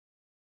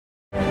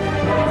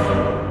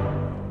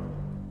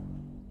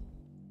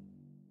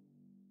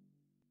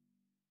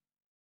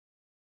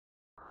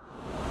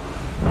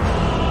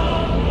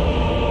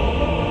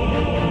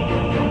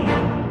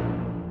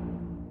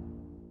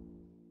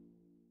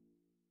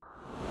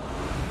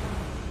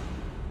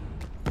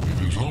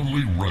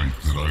only right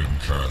that I am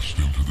cast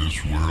into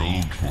this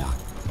world, for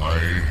I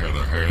had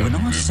a hand When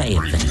I say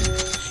a thing,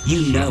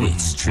 you know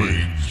it's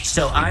true.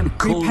 So I'm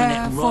calling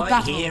it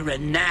right here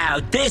and now.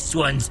 This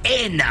one's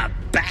in the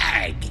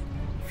bag.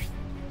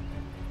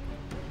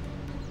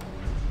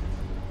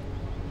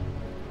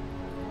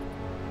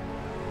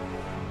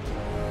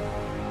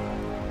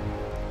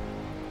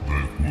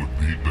 That would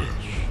be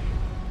best.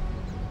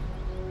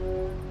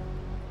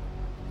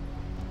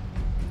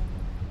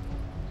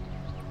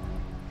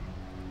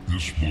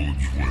 This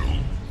bodes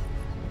well.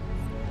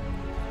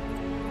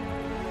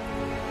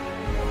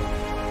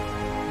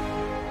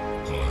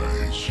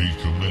 I seek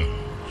amends.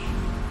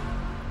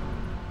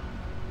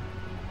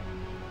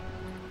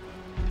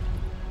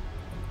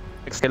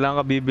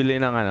 Kailangan ka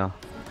bibili ng ano?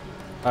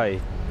 Ay.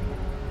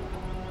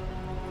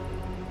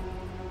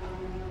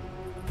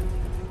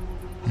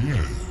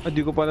 Yes.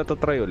 Di ko pa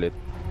natatry ulit.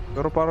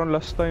 Pero parang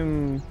last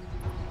time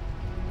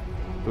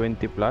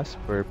 20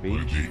 plus per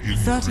page.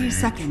 30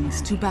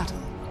 seconds to battle.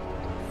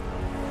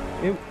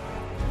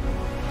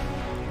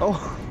 Oh,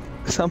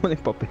 kasama na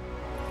yung papel.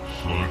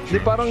 Hindi,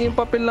 parang yung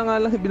papel lang nga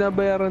lang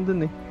binabayaran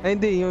dun eh. Ay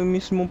hindi, yung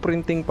mismong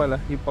printing pala.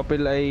 Yung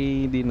papel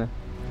ay hindi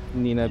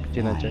na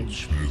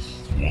charge.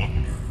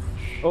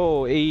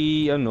 Oh,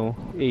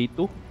 A2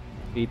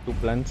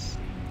 plans.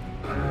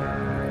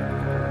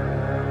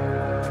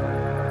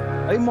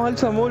 Ay, mahal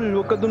sa mall.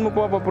 Huwag ka dun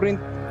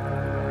mapapaprint.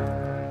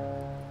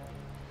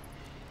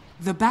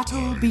 The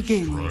battle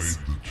begins.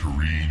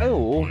 Ay,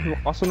 oo.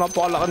 Kaso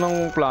napakalaki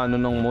ng plano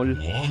ng mall.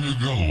 Long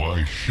ago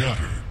I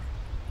shattered.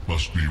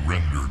 Must be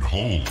rendered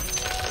whole.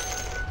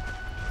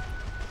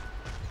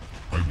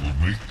 I will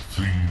make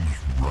things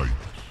right.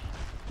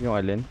 Yung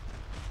alin?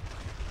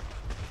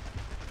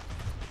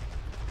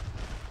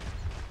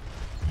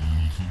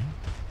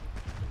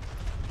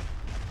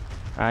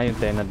 Yung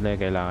tenant na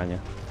yung kailangan niya.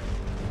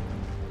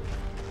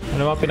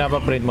 Ano ba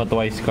pinapaprint mo?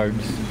 Twice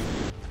cards?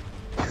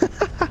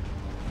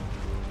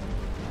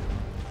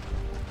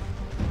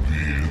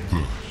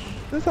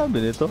 Ano sabi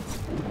nito?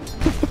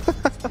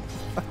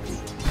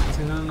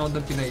 Nanonood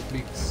ng Pinay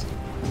Flix.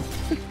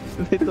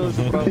 Ito,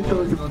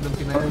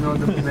 Nanonood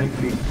ng Pinay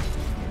Flix.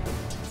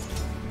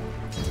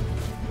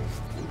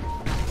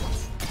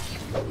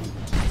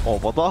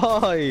 Oh,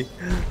 patay!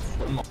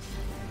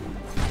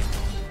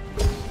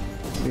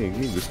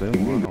 Sige, gusto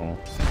yung ano.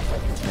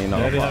 May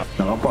nakapa.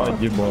 Bar.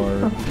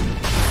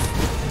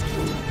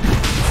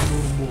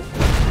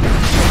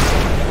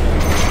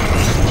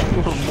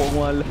 Turbo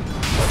wala.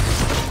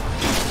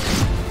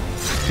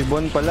 Si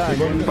Bon pala,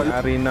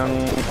 ari ng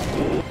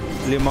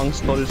 5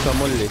 stall sa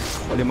mall eh.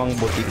 5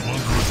 boutique.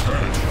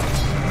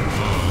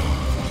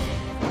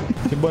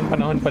 Si Bon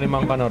panahon pa ni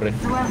Mang Kanor eh.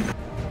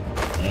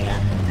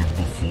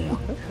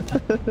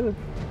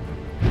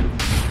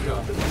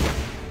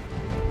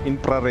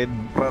 Infrared.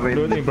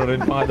 Doon,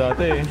 infrared pa nga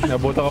dati eh.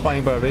 Nabuta ka pa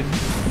infrared.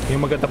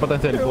 Yung magkatapat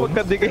ang cellphone.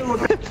 Magkadikit.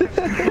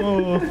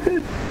 Oo.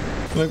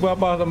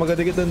 Magpapaka,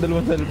 magkadikit ang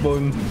 2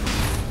 cellphone.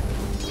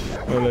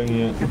 Walang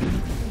yan.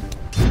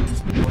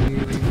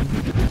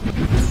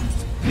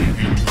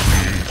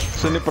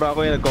 So ni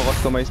Praco yung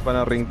nagko-customize pa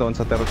ng ringtone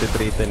sa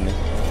 3310 eh.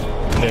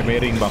 Hindi,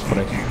 may ring back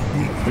pre.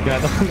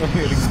 Pagkataon na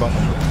may ring back.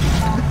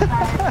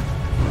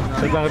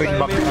 Saan ring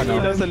back May ano?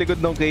 ilaw sa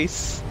likod ng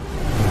case.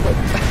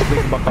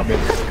 Ring back kabit.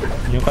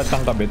 Yung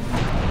kantang kabit.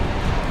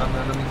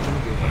 Nanalamig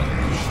tunog eh.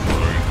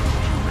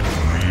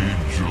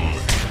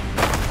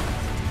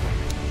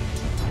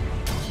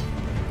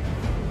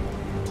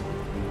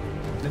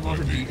 Alam mo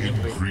sa GM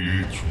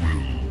pre.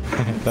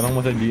 Tanong mo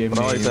sa GM.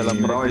 Bro,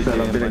 isa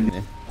lang pinag niya.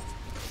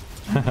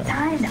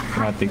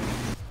 Matik.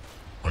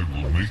 I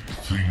will make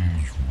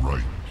things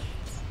right.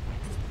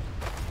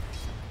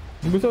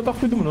 Gusto ko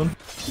takpid mo nun?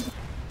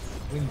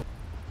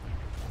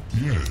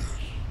 Yes.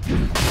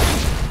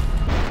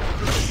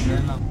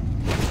 Yan lang.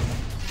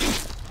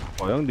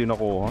 Ayun, di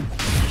nakuha.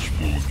 This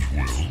bodes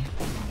well.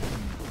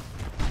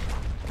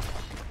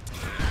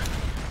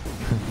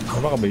 Ano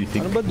ba ka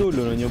basic? Ano ba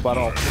dulo nun yung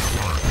parang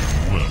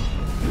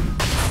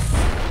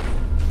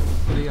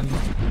Tuloy yan mo.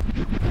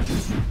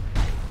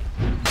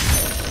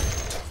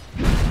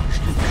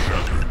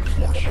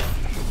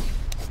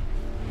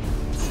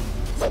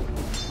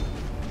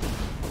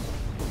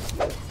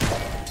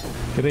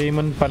 Si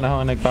Raymond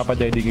panahon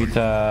nagpapa-dedicate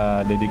sa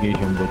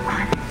dedication book.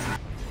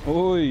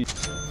 Uy!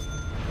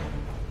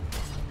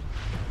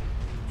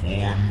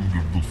 Bond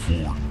of the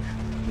Forge.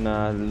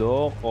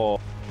 Naloko.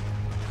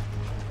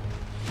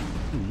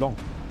 Long.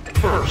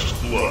 First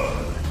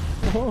blood.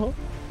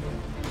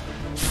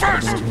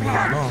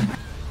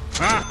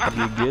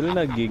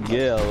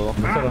 Gigil.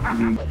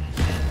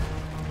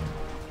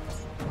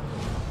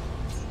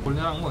 Pull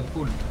na lang mo,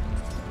 pull.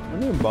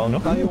 Ano yung bound?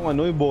 Tayong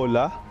ano, yung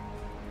bola?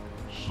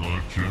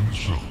 Such and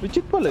such.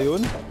 Legit pala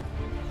yun?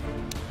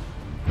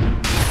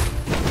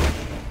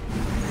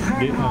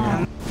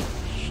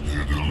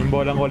 Yung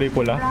bolang kulay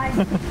pula.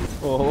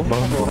 Oo.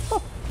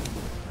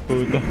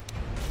 Puta.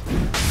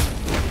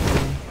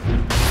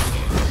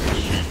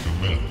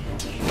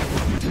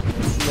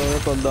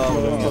 Tanda ko.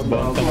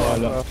 Bantang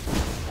wala.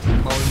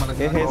 Bawal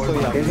malagyan. Eh, heso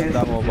yan.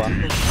 Tanda mo ba?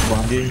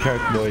 Game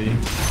Shark boy.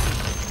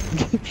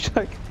 Game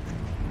Shark.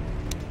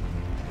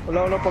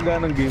 Wala pag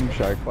ng Game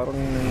Shark. Parang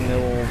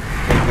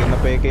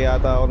napeke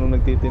yata ako nung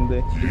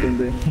nagtitindi.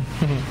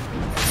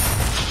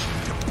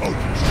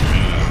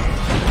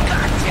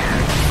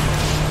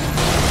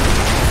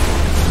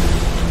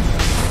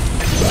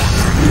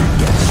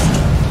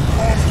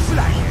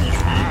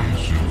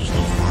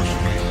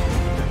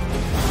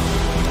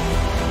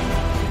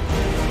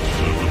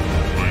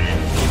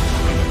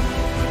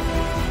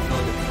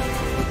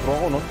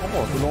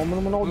 Tulungan mo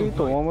naman ako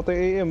dito. Mamatay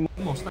AM.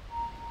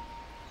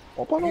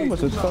 O, paano ko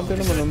masastante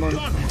naman.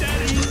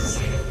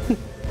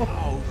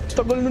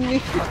 Tagal nun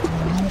eh.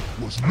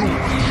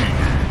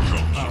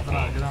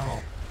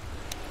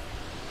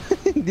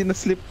 Hindi na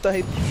slip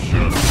tight.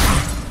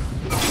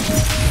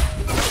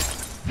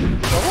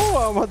 Ako,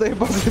 mamatay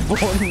pa si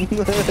Bon.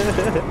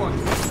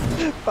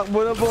 Takbo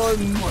na Bon.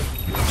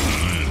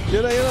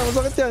 Yan na,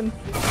 masakit yan.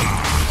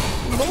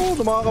 Ako,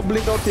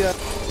 makaka-blink out yan.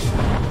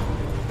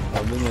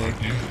 Sabi niya eh.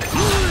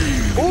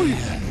 Uy!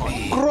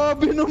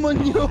 Grabe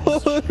naman yun!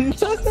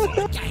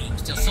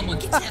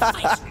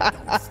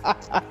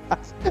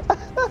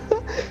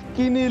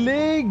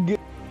 Kinilig!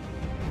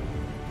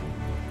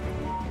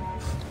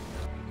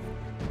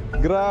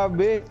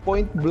 Grabe!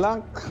 Point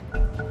blank!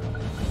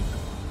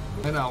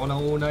 Ayun na, ako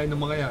nang uunahin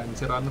ng mga yan.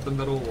 Sira na itong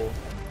laro ko.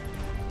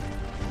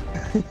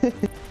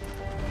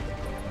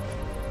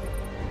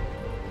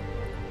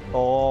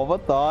 Oo,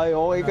 patay.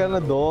 Okay ka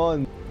na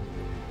doon.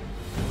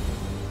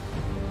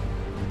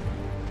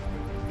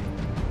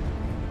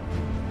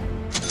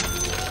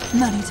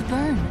 Money to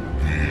burn.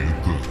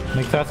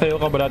 Nagsasayo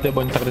ka ba dati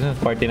Bon sa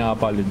Christmas party na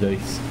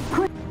apologize?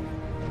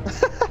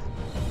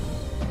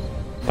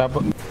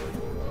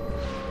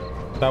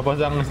 Tapos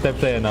ang step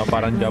sa'yo na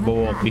parang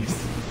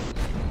Jabberwockies.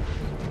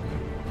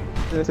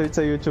 Sinesearch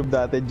sa YouTube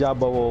dati,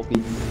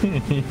 Jabberwockies.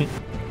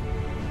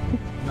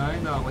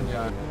 Nahin na ako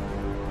niyan.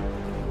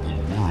 The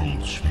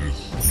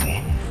worldsmith wanders.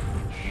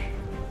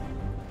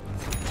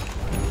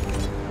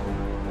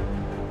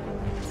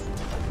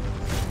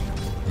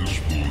 This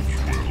bodes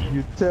well.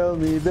 You tell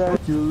me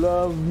that you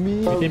love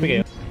me. TP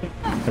kayo?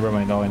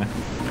 Nevermind, okay na.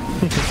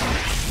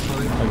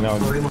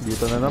 Sorry mo.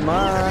 Dito na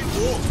naman.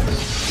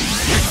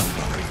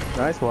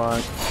 Nice one.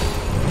 I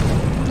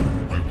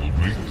will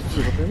make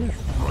things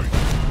right.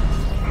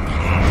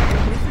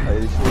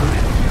 Ay, sure.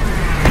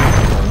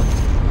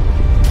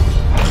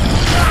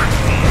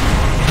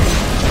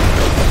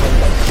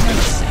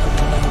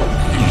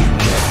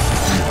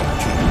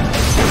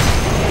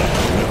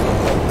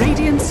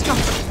 Radiant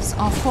structures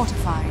are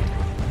fortified.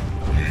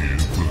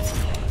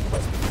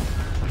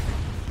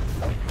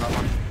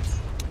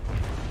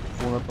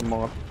 Muna itong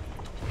mga...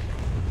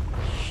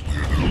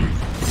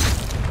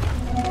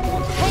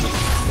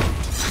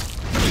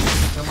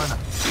 Tama na.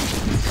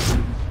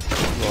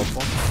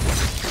 Guwapo.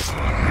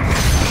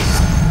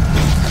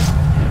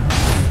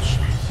 Is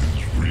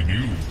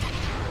renewed.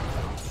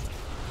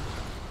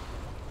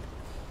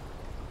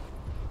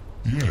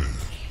 Yes.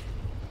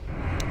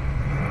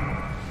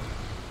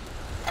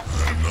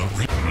 I'm not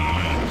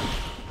released.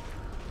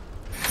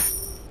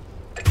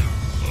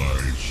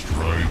 I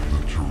stride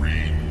the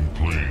terrain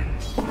plane.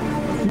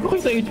 Hindi ko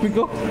kita HP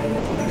ko.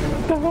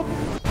 Tama.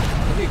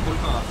 Sige, cool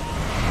ka nga.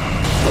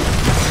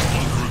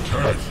 Under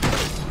attack.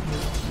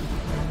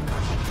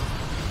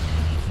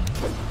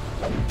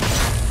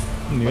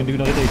 Hindi ko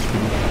nakita HP.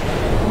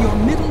 Your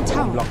middle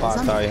tower Block is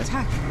under ata yan.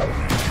 attack.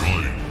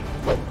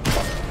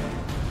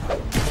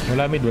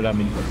 Wala mid.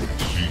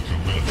 See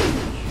command.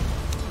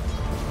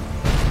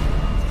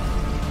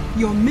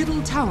 Your middle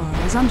tower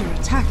is under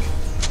attack.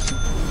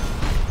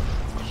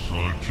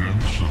 Such and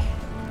so.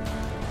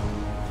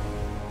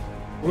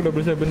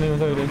 Level 7 na yung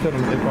silencer.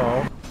 Hindi pa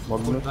ako.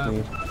 Magnus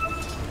eh.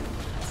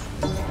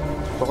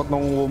 Sakot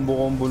ng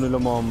combo nila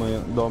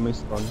mamaya. Dami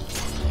stun.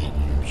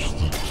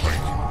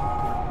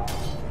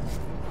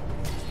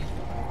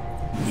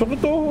 Sakit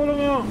to. Wala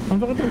nga. Ang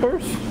sakit ng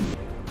curse.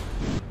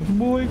 Ang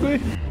buhay ko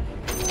eh.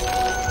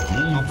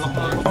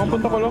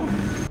 Pakapunta ko lang.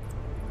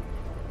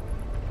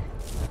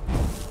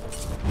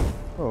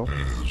 Oo.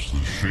 As the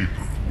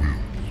shaper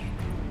wills.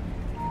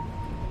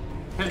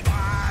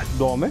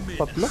 Dami?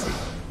 Tatlo?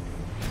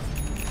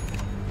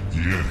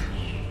 Yes.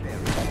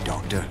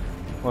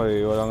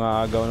 Oy, walang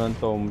aagaw ng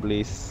Tom,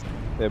 please.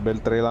 Level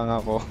 3 lang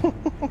ako.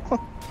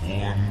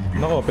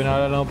 Nako,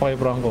 pinaalala ko pa kay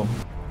Franco.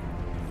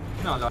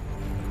 Nala.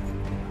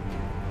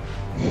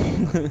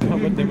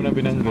 Ba't di mo na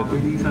binanggit?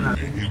 Isa na.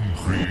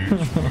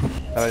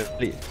 Tara,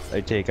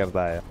 ay checker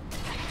tayo.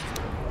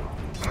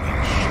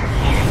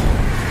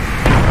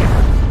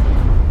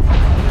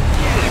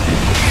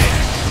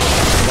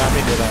 Dami.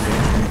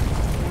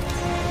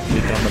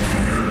 Dito naman.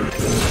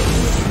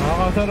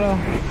 Nakakasara.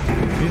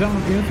 Bilang,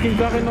 yung skill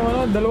sa akin ng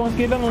ano, dalawang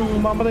skill lang, ang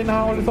mamatay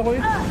nakakulit ako eh.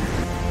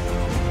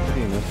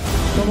 Sino?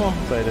 Ito mo.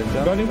 Silent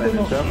jump? Galing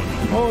puno. Silent jump?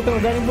 Oo, ito,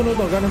 galing puno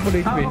to. Galing puno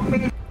HP.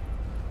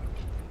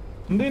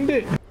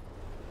 Hindi.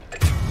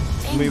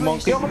 May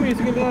monkey. Kaya kami,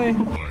 skill nga eh.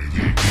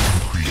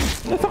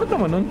 Nasakit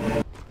naman nun.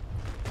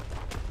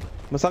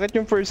 Masakit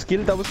yung first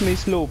skill tapos may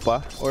slow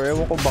pa. Or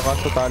ewan ko baka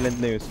sa talent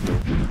na yung slow.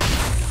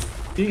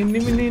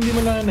 Hindi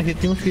mo lang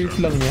na-hit yung skills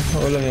lang niya.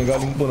 Wala niya,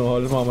 galing puno.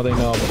 Halos mamatay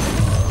na ako.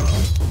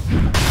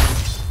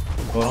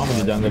 Oo, ako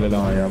mag-jungle na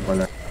lang kaya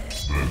pala.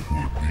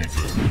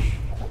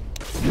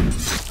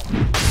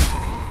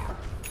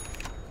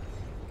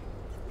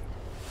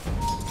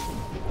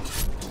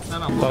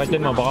 Sakit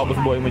yan mo, baka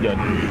abos buhay mo dyan.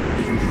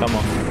 Tama.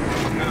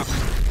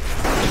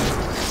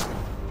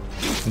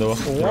 Dawa?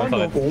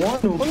 Sakit.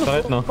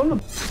 Sakit no?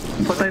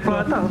 Patay pa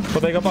ata.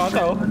 Patay ka pa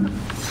ata oh.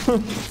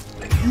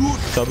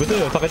 Sabi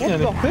sa'yo, sakit yan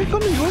eh.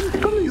 Kano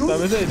yun?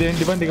 Sabi sa'yo,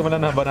 di ba hindi ka man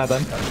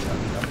nabanatan?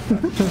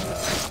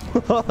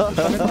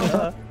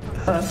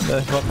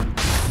 Fuck.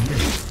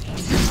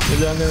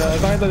 Diyan nila,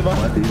 sakit na diba?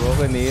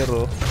 Okay,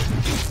 Nero.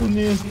 Ano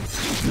yun?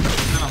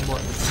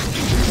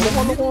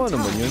 Ano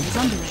naman yun? Is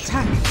under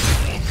attack.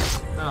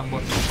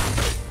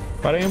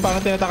 Parang yung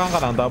parang tinatakan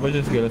ka lang, tapos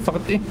yung skill.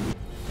 Sakit eh.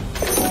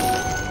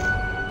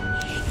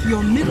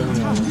 Your middle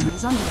tower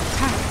is under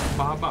attack.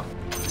 Mahaba.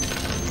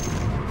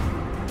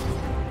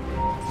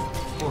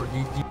 Or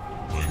GG.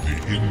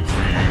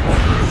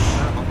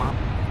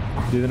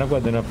 Dito na ko,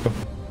 dinap ko.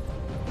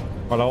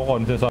 Wala ko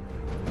konse sa...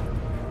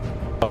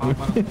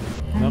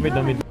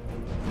 Namid.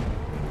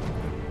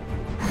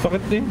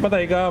 Sakit eh,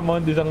 patay ka,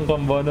 mount isang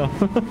combo no.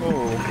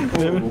 Oo.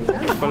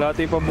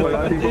 Palati pa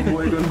buhay ko.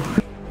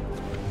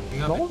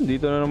 Naku,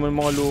 dito na naman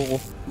mga loko.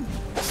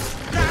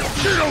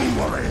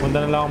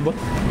 Punta na lang ako boss.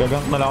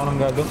 Gagang na lang ako ng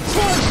gagang.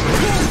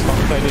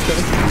 Pang-silent ka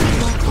rin.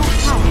 Your top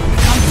tower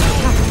is under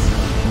attack.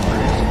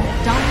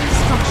 Dire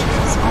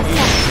structures are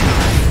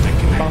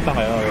falling. Pang-tang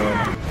kayo.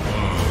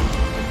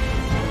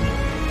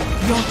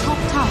 Your top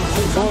tower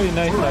is Oy,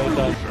 nice. Oh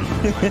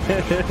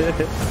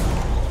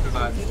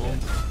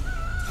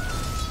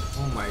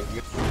my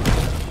god.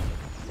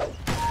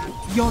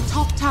 Your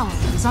top tower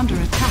is under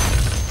attack.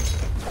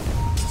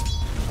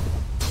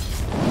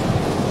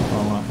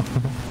 Oo nga.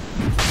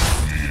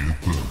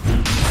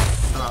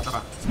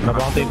 Tara.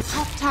 Napakatid. Your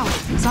top tower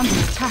is under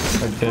attack.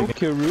 Nag-check.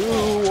 Kiru!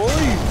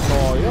 Oy!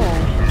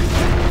 Sayang.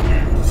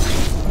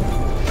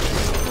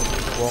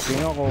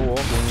 Walking.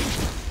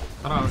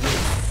 Tara, okay.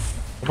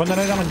 Punta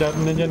na rin naman dyan.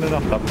 Nandiyan na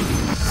laptop.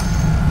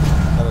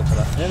 Tara.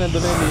 Ayan,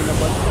 nandun na yung lina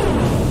pa.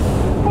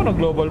 Ako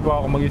nag-global pa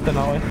ako. Mag-istan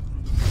ako eh.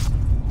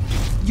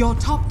 Your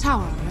top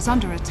tower is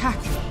under attack.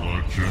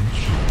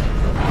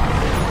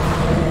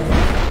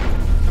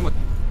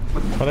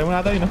 Patay mo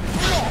natin, no?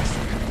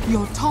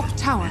 Your top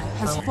tower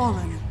has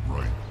fallen.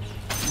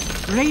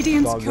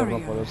 Radiant's courier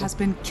has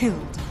been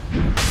killed.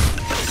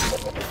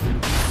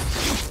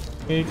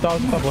 May tao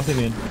sa tapos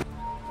yun.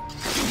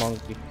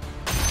 Monkey.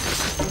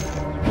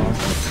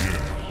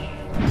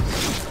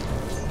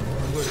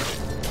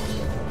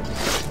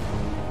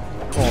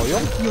 Oh,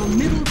 yun. Your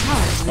middle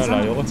tower is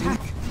Malayo ko. under attack.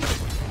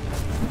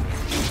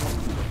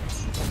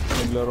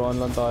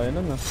 Naglaruan lang tayo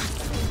nun ah.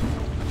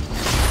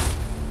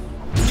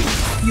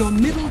 Your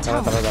middle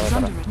tower is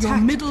under attack. Your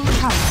middle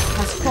tower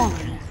has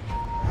fallen.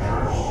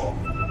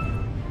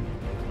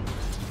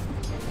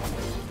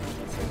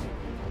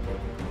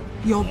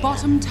 Your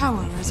bottom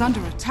tower is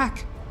under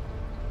attack.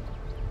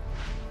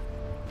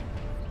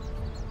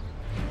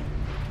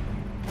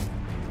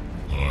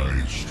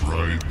 I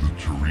stride the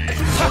terrain.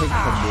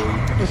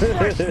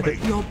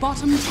 Your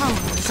bottom tower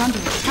is under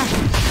attack.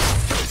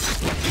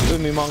 Uy,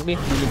 may monkey.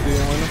 Bilib ko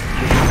yung ano.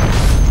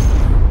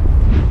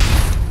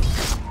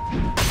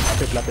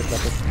 Lapit.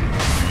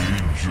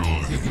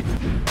 Enjoy.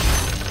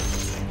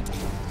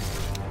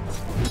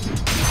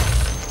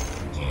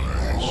 I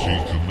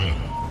seek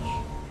amends.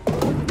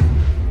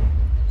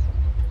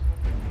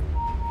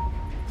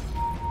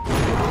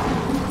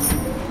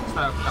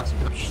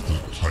 It's the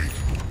Titan.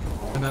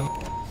 And then,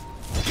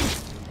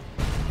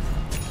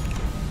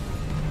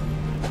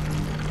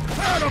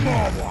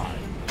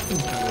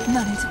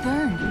 Money to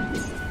burn.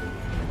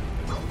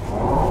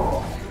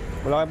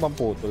 Wala kayo pang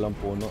puto lang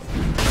puno.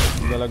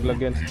 Nalaglag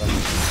yan.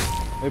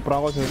 Ay,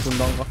 Franco,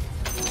 sinusundan ka.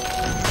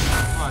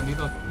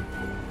 dito.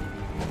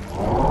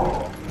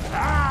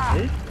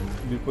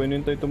 Hindi po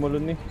inintay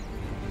tumalon eh.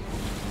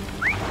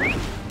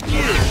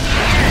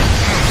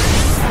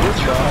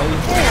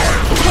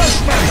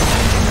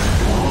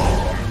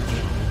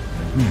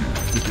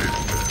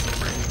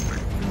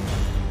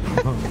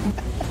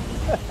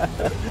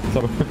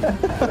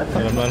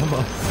 Alam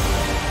mo.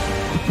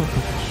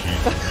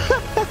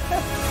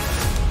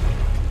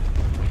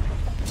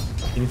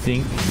 In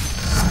sync.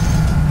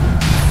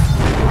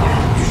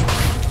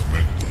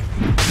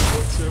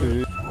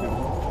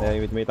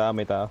 Ay, may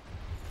tao.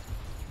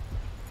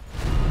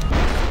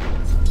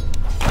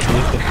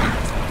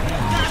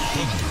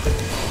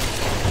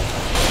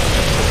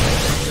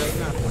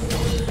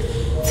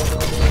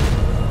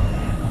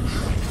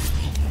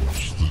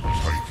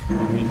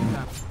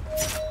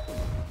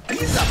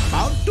 He's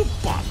about to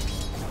pop.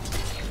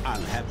 I'll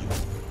have you.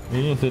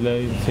 Yun yung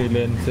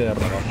silencer.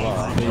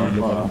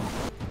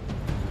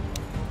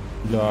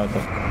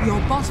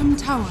 Your bottom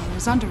tower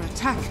is under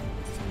attack.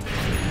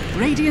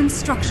 Radiant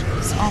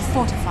structures are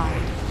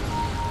fortified.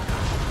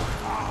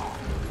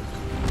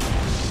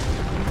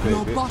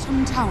 Your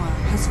bottom tower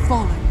has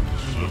fallen.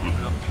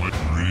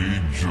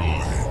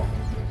 Rejoin.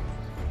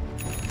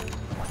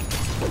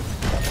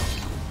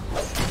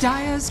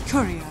 Dire's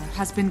courier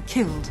has been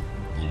killed.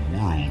 The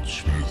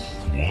worldsmith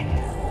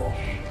wonders.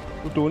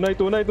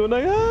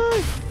 Tunay!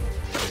 Ay!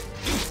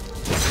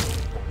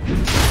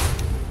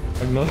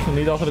 Agnos,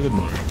 hindi ako sa likod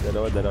mo.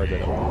 Dalawa.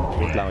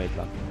 Wait lang.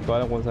 Hindi ko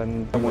alam kung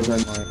saan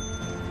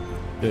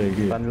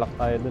Sige. sunlock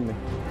tayo dun eh.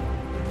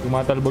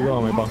 Tumatalbog ako,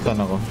 may paksan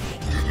ako.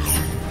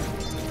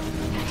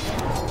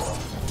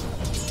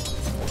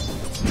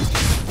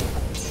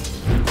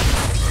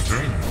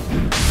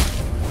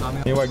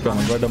 May ward ka,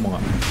 mag-guarda mo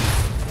nga.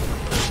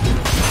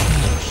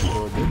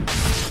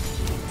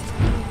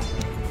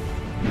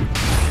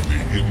 The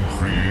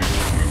increase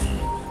will.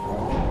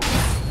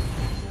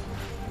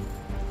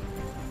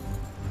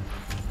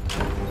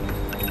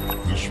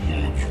 This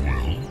bodes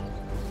well.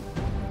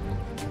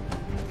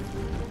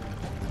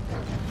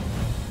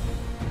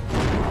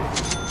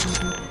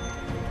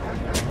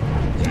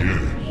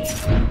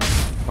 Yes.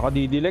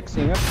 Naka-DD-Lex,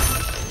 ingat.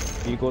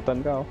 Ikutan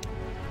ka oh.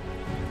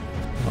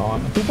 Oo.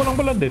 Tupo lang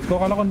pala death ko.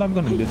 Akala ko ang dami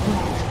ko ng death.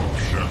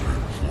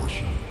 Shattered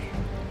forces.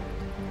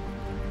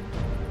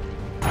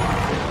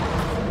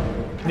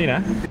 Hindi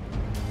na.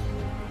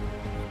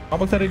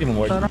 Kapag sarili mong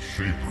ward.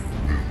 Shaper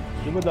will.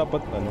 Di ba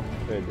dapat ano?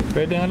 Pwede.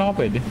 Pwede nga lang ka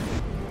pwede.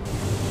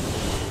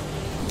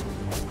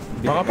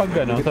 Baka pag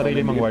ano,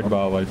 sarili mong ward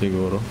bawal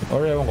siguro.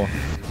 Or ewan ko.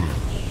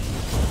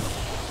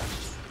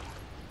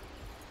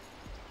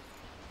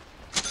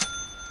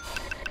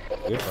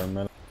 Okay, farm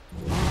na lang.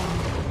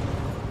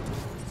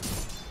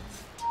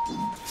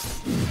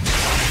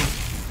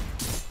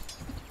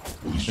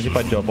 Si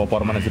Padjo,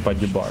 poporma na si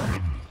Padjo bar.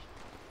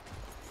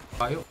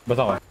 Tayo.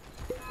 Basta ko.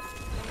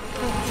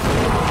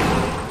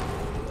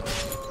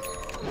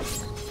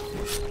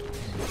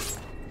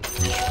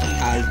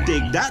 I'll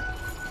take that.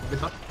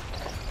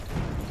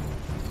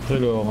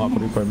 Sige ako nga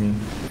pre-farm yun.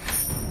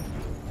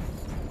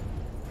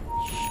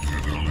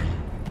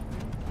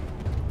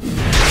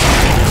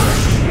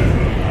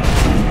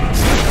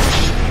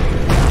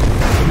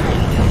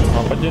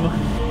 Apat yun oh.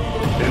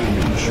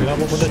 Hindi na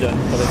pupunta dyan.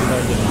 Para di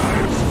tayo dyan.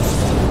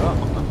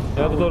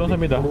 Kaya tutulong sa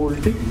mid ah.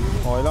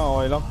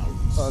 Okay lang.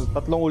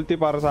 Tatlong ulti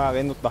para sa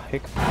akin. What the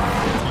heck?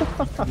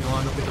 Yung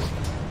ano kita.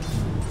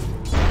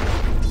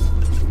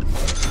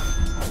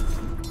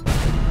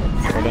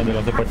 Wala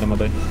nilang support na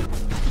matay.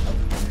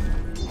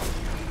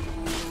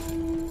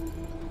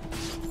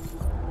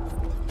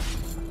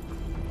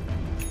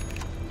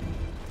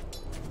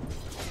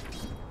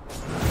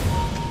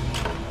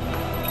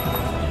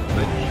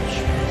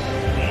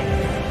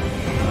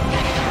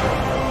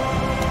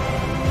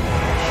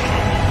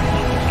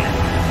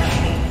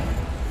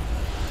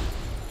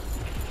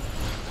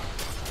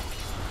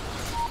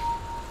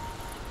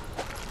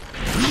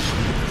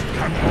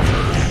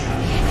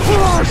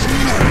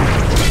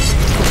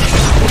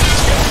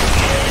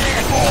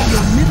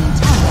 Your middle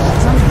tower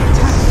is under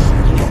attack.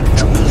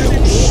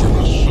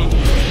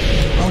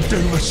 I'll do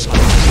the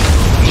same.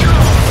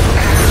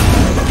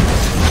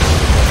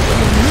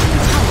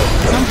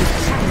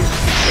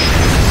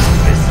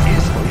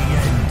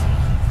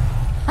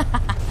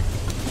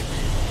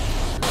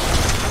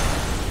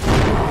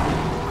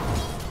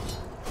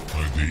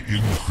 By the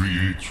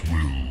increate's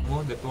will.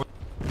 Oh, that one.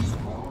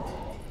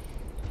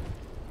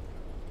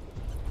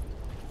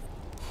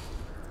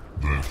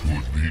 That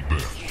would be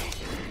best.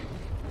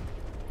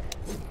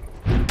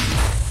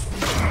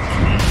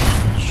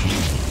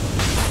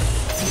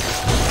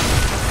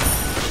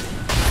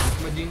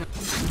 Imagine.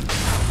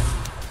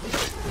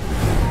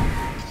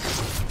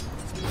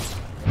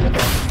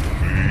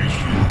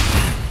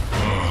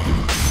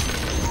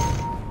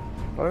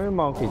 Parang may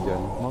monkey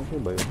dyan. Monkey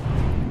ba yun?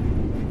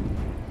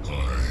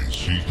 I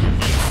see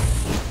command.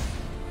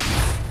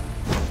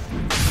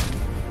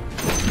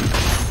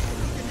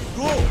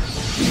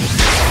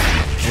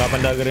 Wala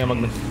pang dagger yung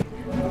Magnus.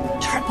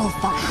 Triple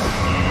fire.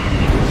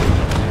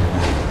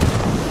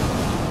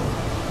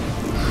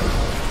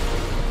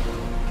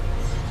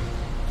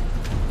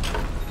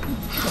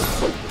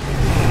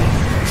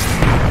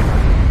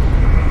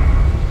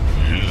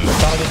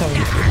 Basta ka dyan sa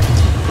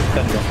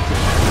stand ko.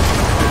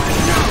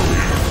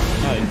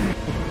 Ay.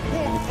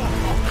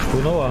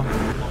 Puno ah.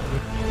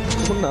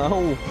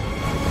 Now.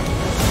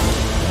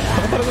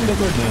 Saka talagang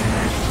dagger na yun.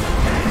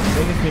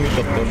 Bonus ni Mid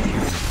Doctor.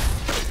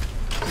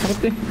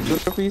 Sakit eh.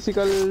 Yung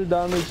physical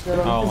damage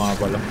na lang. Oo nga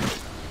pala.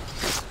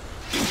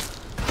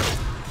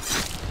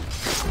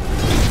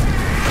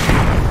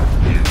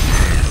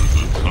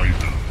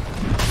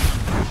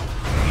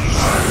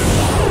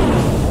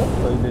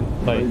 Tayo din.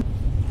 Tay.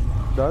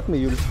 Dapat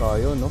may Yules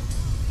tayo, no?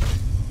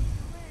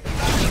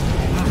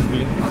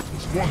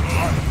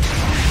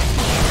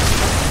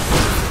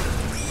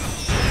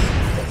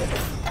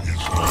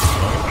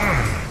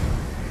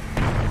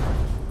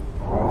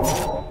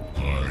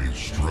 I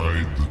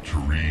stride the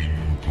terrain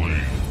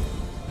plain.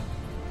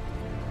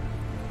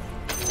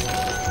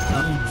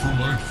 Build for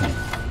my folk.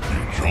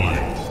 Enjoy.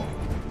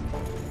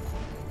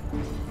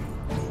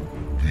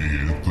 Be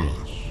it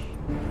thus.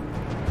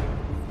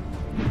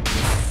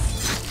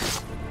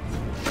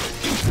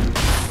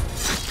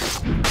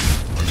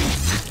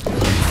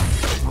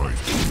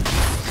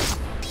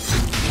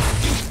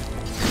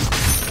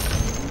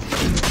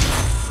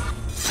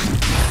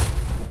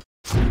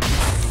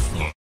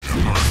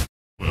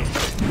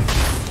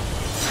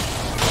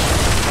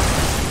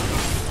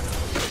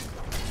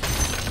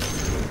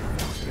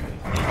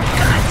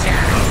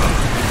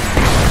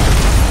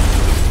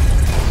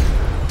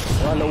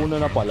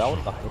 na pala.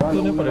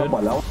 Tunay pa rin.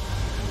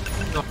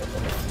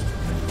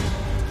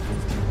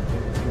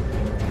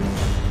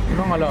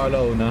 Anong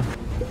alaalaw na?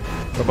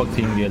 Kapag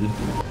single.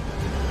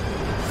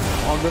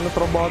 Ang ganda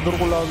trabador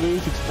ko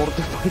lagi.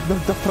 645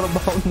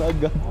 nagtatrabaho na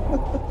agad.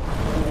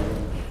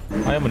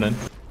 Ayaw mo nun?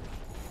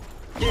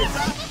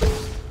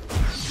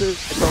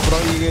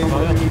 Sobrang ingay mo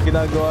yung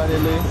ginagawa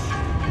nila eh.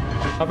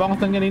 Kapangos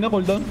lang kanina,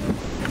 cooldown.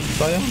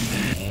 Sayang.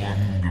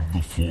 Wand of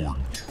the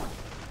Forge.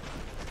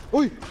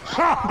 Uy!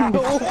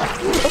 No!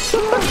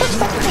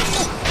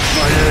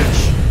 My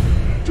edge.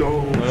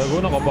 Don't.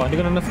 Malago na ka pa, hindi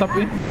ka na na-stop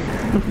eh.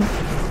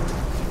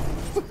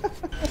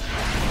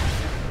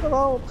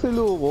 Nakawak si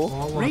Luko.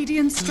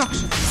 Radiant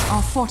structures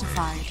are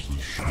fortified.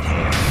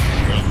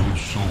 Shadow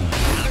Soul.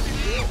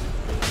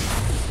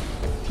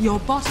 Your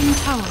bottom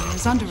tower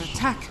is under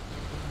attack.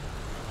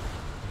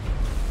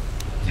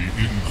 The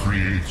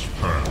Increate's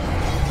path.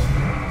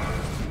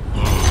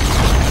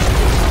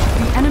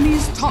 The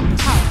enemy's top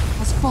tower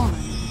has fallen.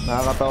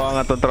 Nakakatawa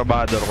nga itong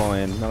trabador ko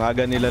ngayon.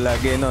 Nangaga nila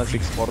lagi, no?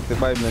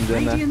 6:45,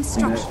 nandyan na. Radiant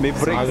structures. May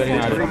break,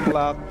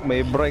 clock,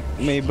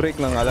 may break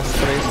ng alas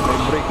 3, may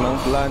break ng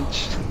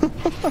lunch.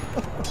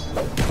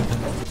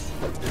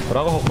 Para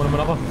ako, hook mo naman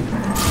ako.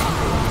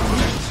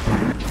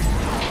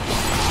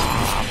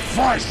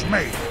 Force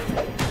me.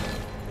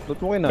 Loot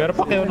mo kayo na. Pero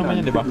pakeo naman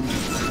yun, di ba?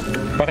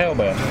 Pakeo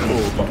ba yan?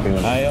 Oo, pakeo.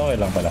 Ay, okay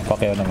lang pala.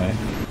 Pakeo naman yun.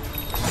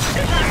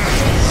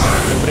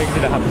 May break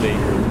sila half day.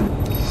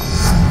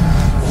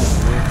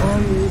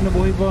 Ay,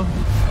 nabuhay pa.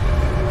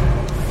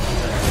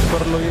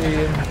 Super low yung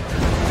AM.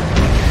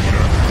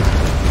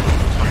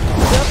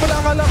 Kaya pala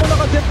akala ko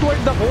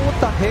naka-jetward ako. What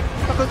the heck?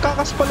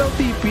 Nakakakas pala ang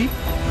TP.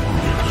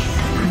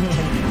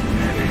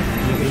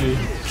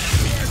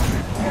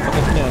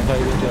 Pakas niya, kaya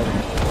yun siya.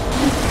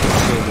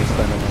 Okay,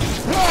 basta naman.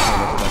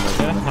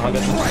 Yan,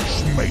 nakagat na.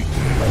 Mate.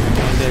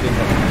 Hindi rin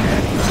pa.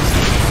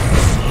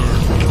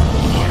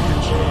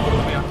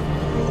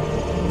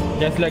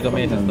 Just like a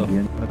mesa to.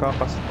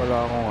 Nakakas pala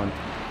ako ano.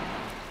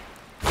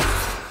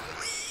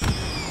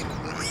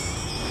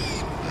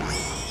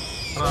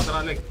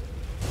 Tara, leg.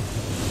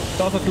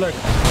 Ito ako sa Clark.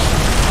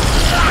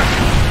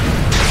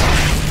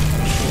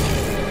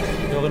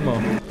 Yokin mo.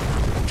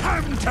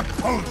 Time to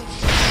punch.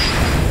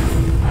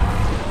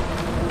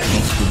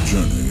 Not the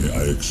journey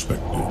I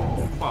expected.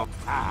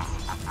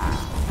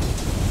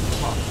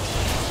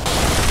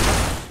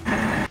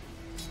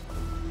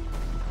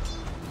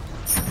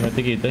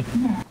 Natikita eh.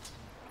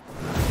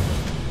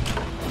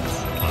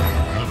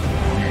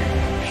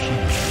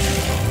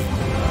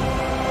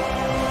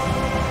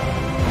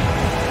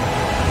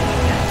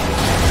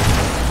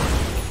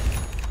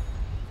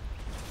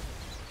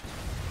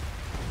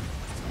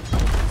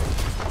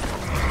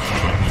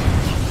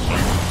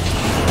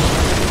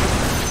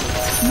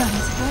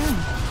 Nice burn.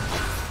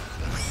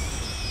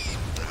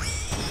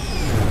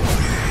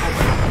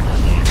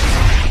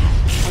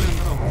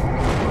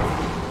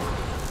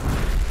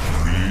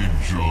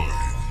 Rejoin.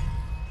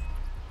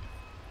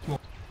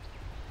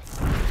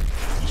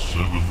 The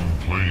seven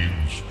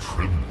planes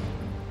tremble.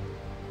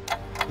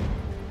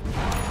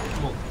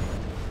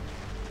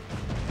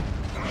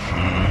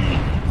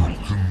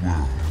 Broken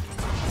world.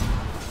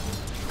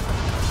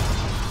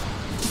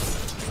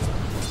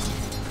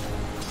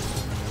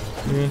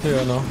 Yun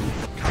sa'yo, ano?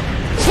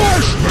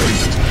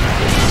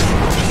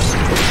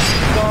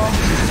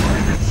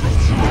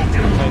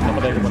 Ay,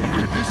 napatay ko pala.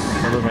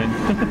 Never mind.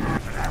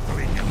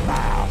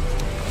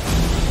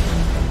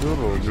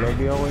 Durog,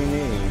 lagi ako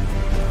ini-aim.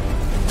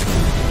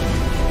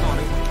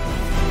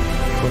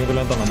 Kunin ko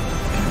lang ito, ano?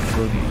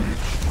 Good.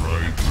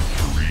 Ride the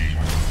terrain.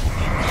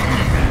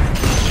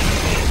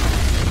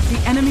 The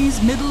enemy's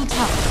middle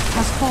tower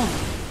has fallen.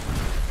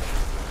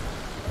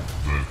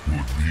 That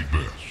would be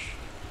best.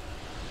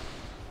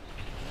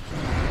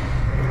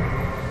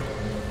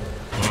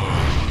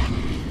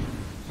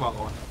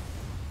 Wako.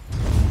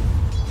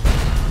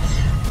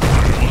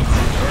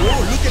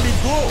 Oh, look at it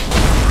go!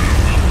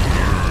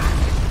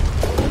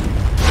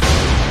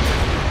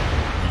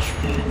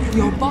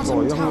 Your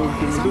bottom yung tower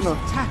is ultimo dun, under ah.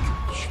 attack.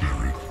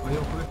 Spirit.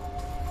 Ayaw ko eh.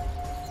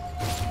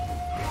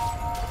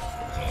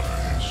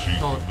 See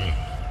No. the men.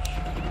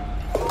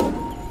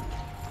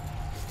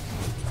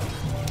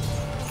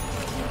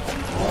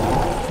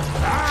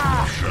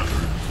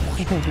 Shattered.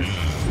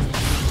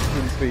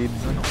 Fade.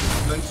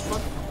 Blind spot.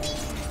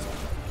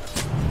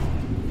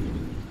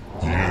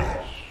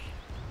 Yes.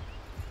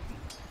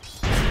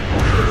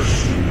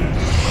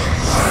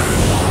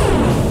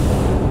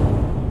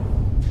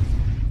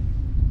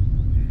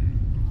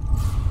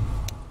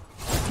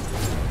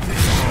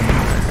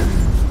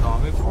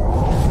 Dami po.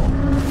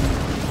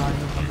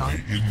 The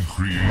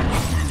Increate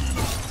will.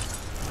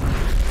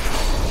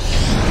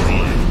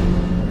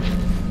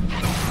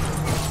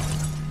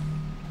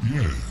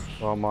 Yes.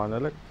 Tama na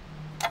lang.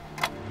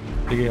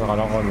 Sige,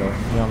 akala ko, no?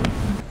 Yan.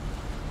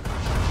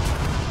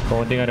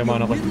 Pakunti nga rin Your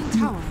mana ko. middle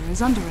tower is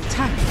under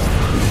attack.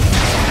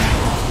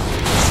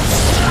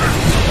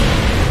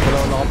 Wala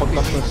ko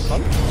nakapag-cast ng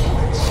stun.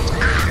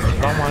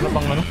 Tama, ano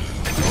pang ano?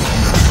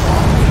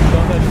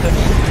 Dota, dito.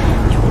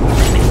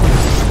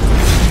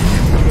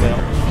 Kaya ako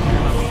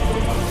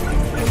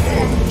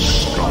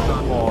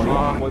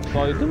Mag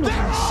tayo dun.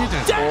 Consider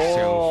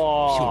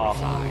yourself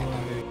purified.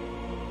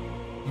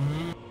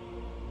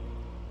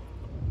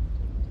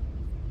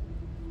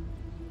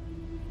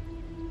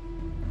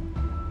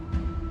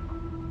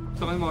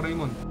 Sakay mo,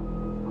 Raymond.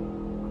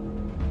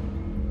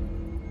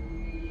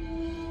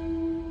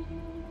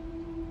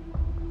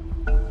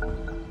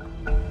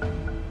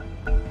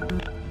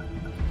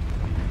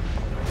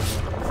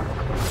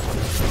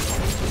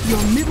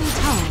 Your middle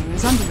tower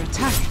is under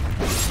attack.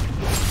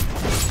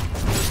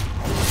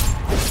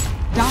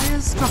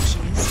 Dire's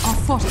structures are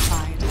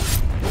fortified.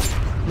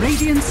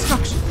 Radiant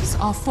structures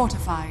are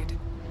fortified.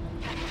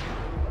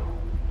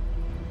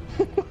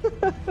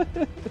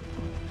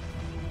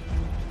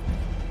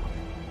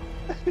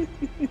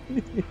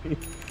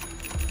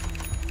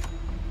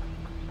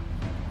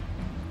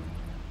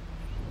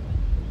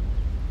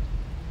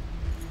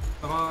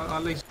 Saka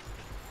allies.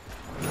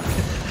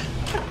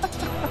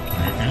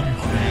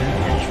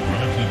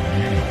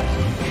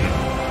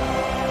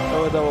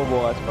 Tawad ako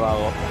bukas para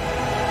ako.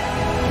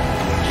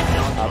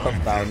 Out of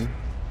town.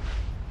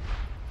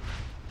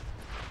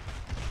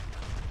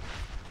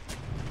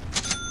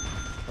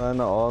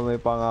 Ano,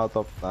 may pang out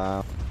of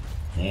town.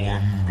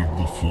 Formed of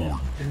the Ford.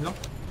 Yun lang.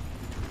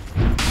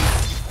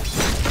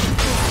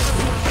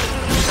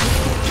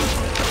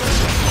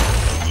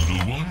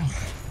 Little one?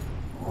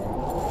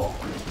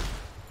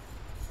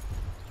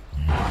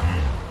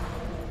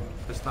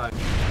 Test tayo.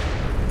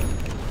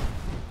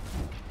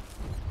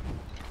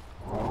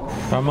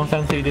 Tamang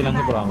Sun City lang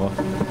si Franco.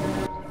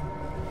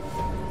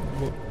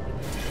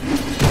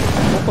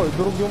 Okay,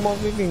 durog yung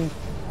Monkey King.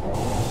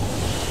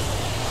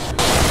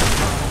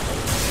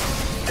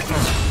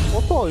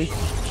 Otoy!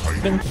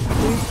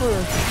 Paper!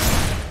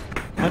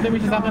 Ano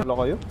may sa akin? Wala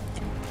kayo?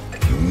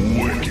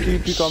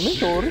 TP kami,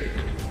 sorry.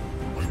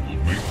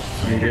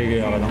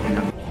 Gigay ako lang.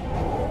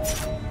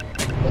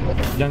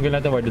 Jungle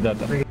natin, word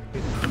data.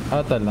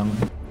 Ata lang.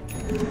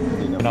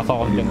 Pinaka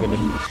ako jungle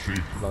eh.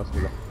 Lakas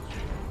sila.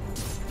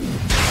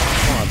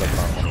 Mga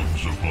data ako.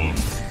 Comes upon.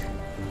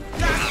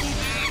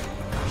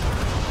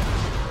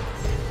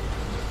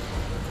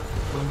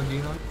 Walang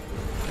mag-inon.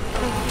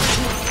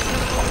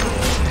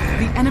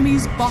 The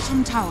enemy's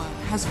bottom tower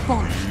has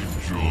fallen.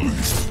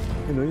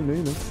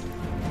 Yun.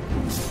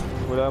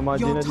 Wala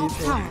magia Your na top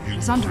dito. tower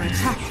is under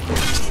attack.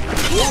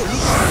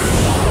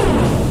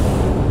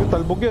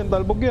 Talbog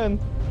yan.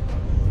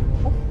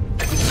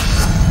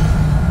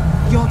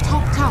 Your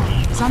top tower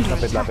is under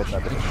Lapit.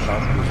 attack.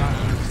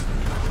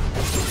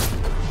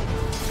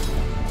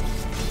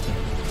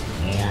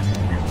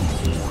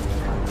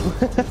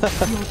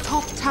 Your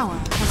top tower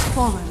has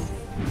fallen.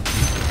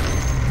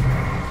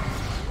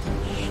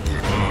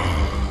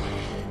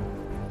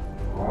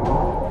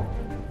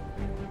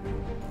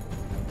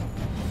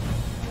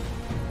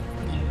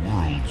 The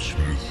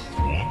worldsmith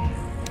wanders.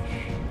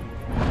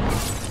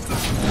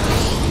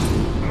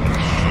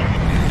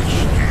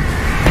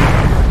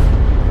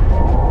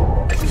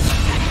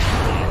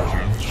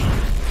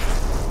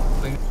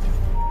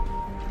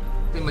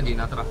 Ito yung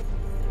Magina, tara.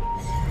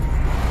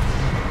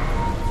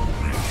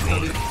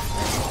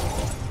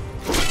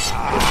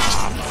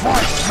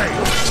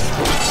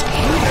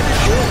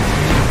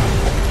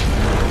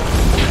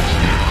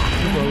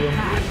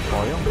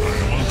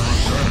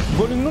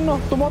 Galing nun ah.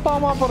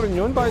 Tumatama pa rin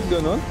yun kahit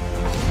ganun.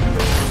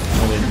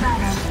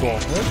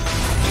 Bakit?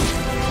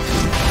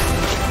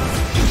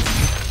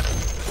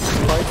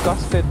 Kahit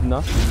casted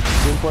na.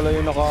 Yun pala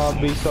yung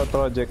naka-base sa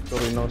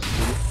trajectory ng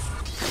skill.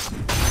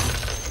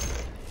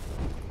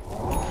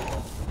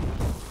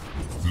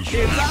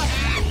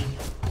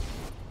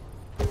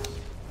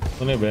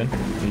 Ano ba yan?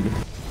 Sige.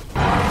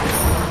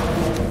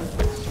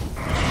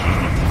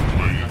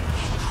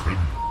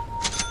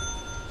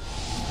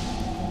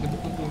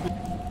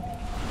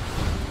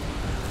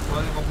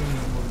 Wala yung kapong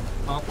yun.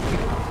 I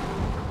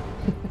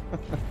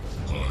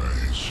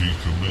see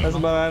command. Tapos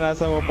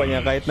maranasan mo pa niya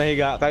kahit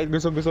nahiga, kahit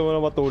gusto mo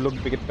na matulog,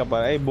 pikit ka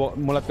pa rin.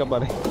 Mulat ka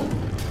pa rin.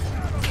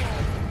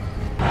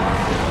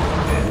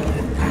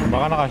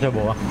 Baka nakasya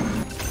buka.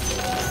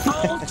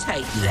 I'll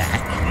take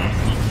that.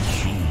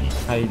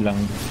 Ay lang.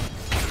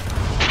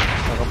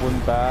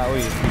 Nakapunta.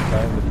 Uy,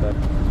 tayo punta.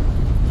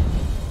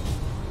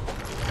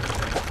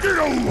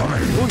 Uy,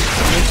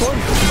 may sword!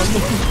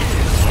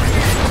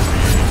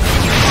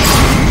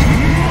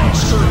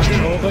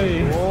 Okay.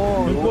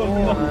 Oh, Good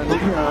one.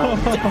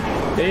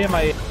 Eh,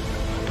 may...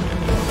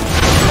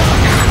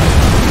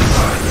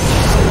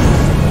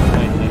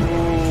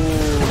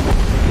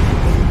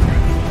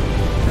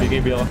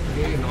 BKB ako.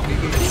 Okay,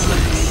 nakabigay.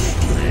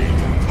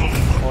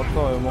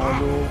 Oto, yung mga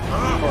lupa.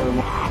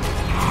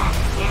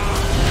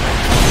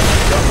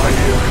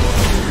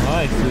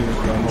 Nice.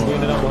 Buhay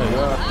na lang buhay.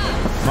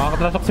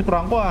 Makakatrasok si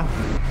Franco ah.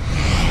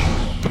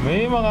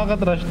 May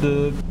makakatrash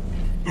dude.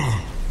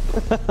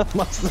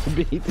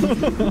 Masturbate.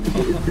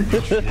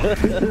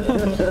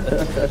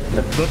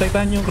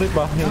 Protektahan yung creep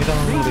ah. Yung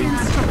isang range.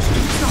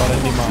 Para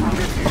hindi ma...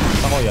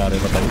 Ako yari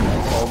patay.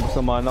 Oo, gusto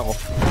mana ko.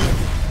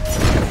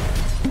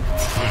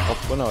 Top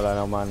ko na, wala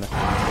nang mana.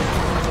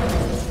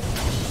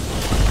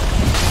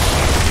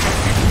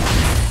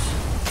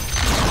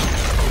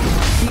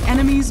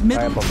 enemy's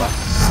middle Kaya pa ba?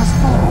 has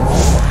fallen.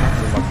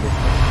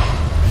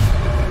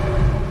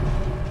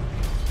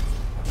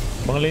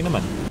 Mga lane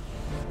naman.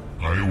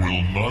 I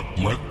will not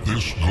let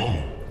this go.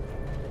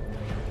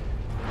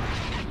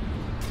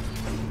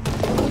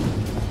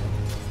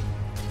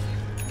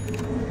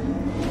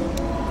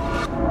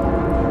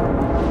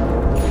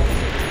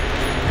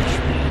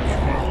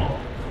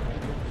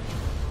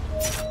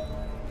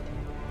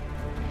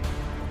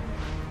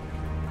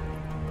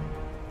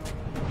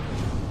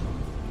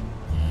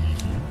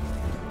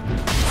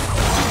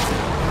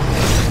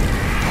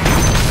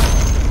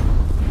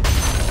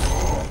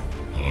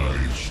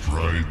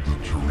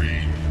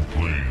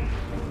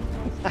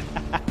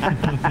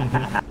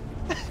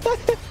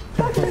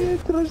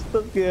 Trash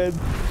talk yan.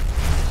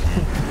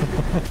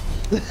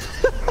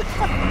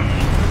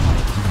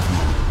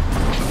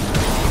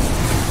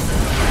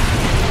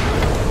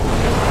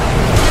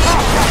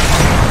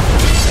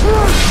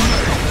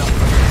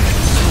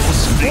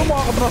 Oh,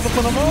 makakatraso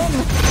pa naman!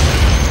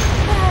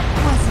 That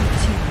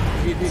wasn't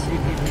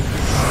you.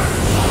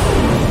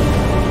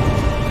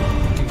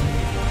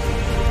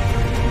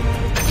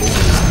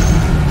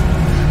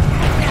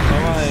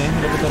 Tama eh,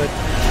 labot na rin.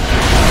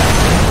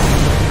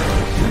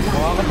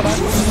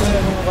 Makakatraso pa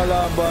yan mga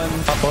kalaban.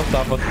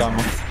 Tapos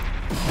kamo.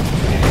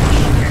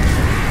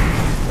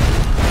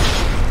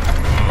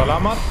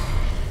 Salamat!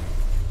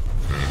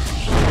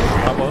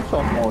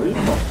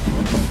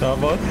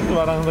 Tapos,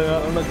 parang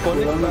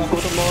Nag-connect na ako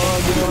sa mga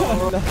ginawa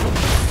ko na.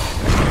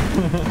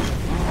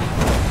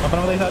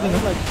 Mapanamatay sa atin, no?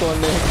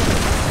 Nag-connect.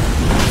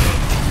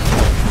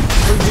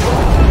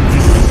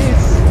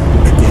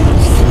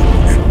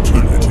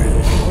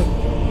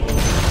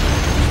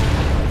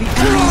 The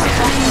enemy's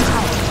bottom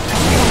tower.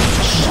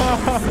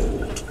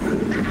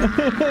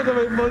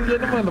 Sabay boss yan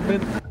naman,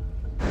 lapit.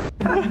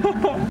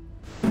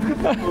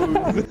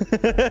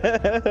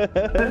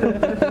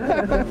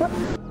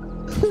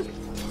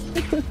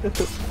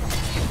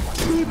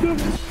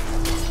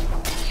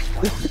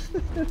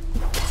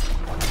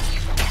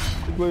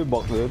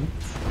 Buyback yun?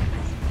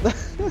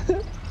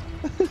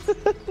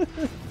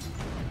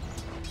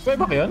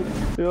 Buyback yun?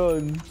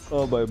 Yun.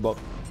 Oh, buyback.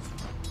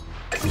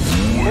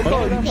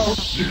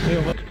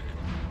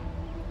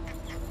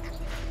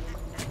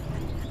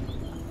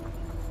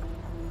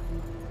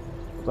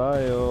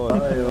 Tayo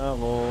na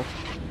ako.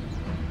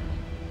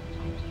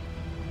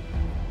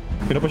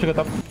 Pinupush ka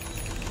top.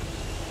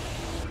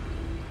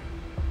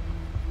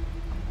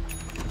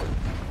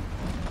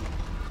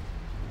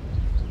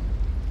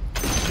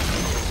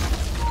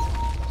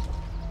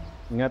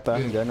 Ingat ah,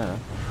 dyan ah.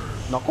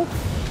 Naku!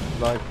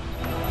 Like,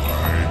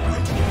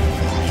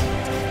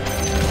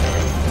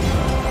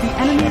 The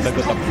enemy's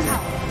Natagot top ako.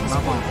 tower has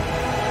fallen.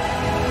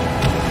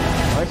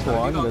 nice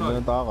one. Ganda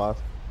ng takas.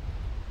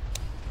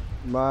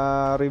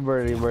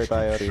 River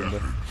tayo,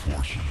 river.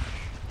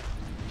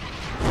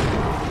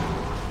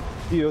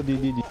 Iyo, di.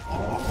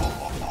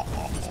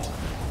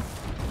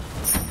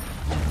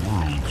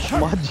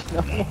 Imagine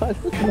naman.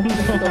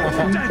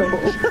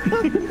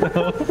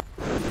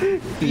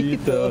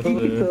 Dito.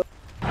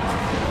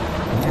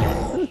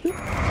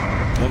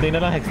 Munti na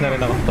lang, hex na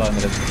rin ako sa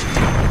 200.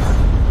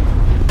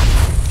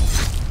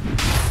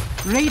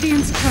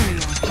 Radiant's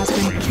courier has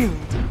been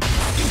killed.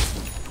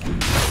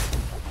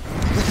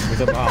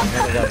 Isa pa ako,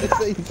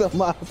 Isa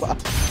mapa.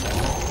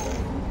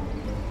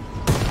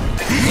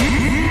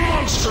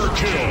 Monster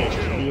kill!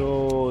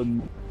 Yun.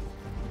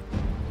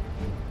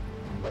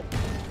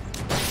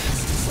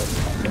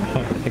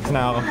 hex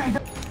na ako.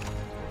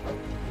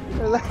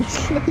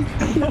 Landslide.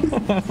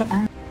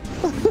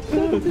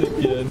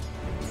 Yan.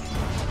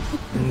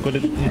 Ang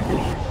kulit niya.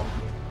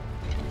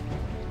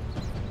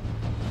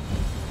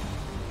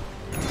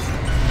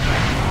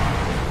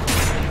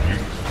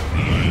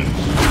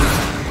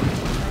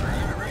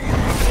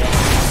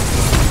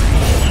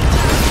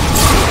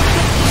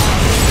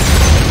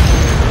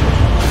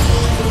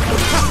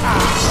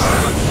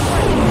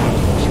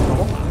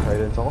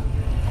 Silence ako.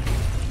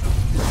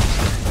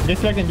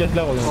 Just like and just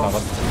lang, huwag yung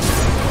takot.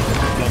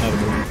 Lang na rin.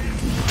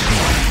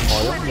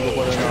 Hindi ko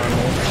pala na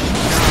ano.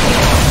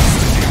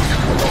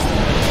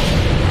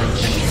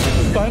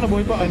 Tayo na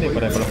buhay pa. Ay, hindi.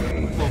 Pare pala.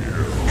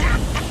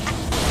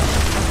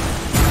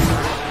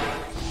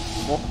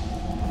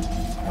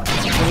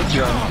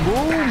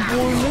 Boom!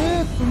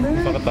 Bullet!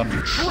 Sakit ah.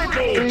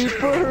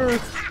 Paper!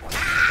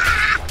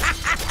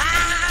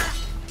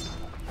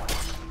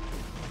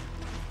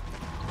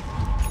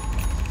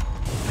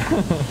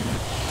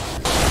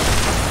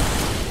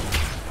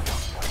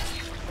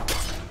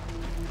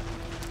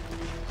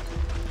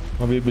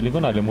 Mabibili ko,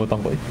 nalimutan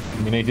ko eh.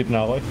 Minaisip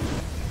na ako eh.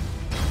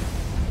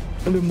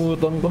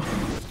 Nalimutan ko.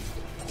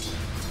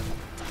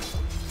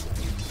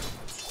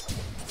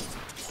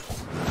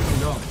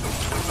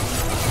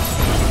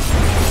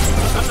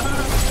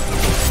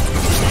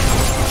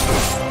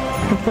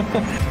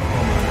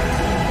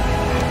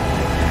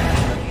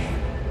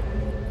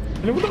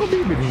 Nalimutan ko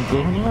bibilin ko.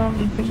 Ano nga ang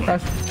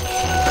cash?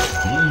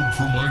 Food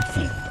for my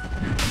food.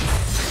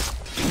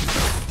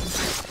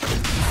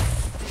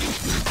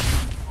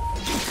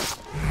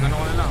 Gano'n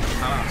ko na lang.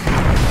 Tara.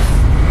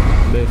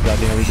 Hindi,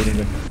 dati nga bibili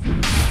ko.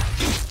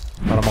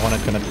 Para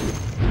makonect-connect.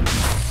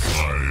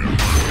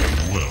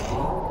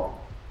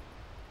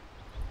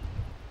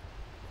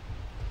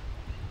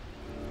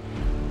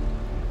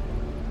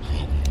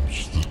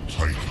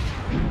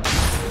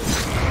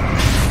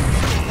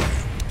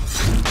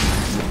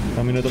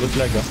 Ang minuto ko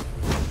flag ah.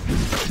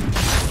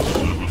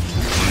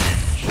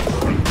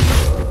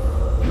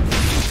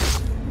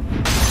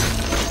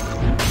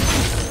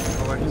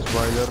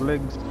 Spoiler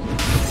legs.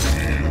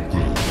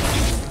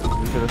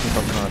 Hindi sila sa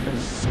top natin.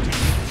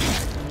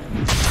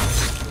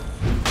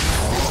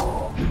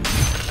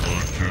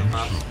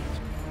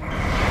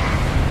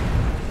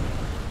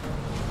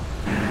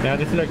 Kaya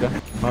natin flag ah.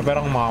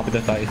 Mapera kung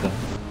makakapit sa isa.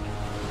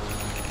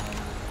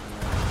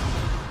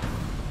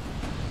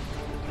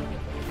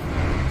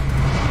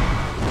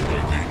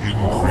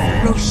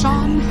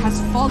 Roshan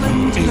has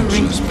fallen to the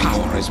Ancient's ring.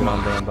 power is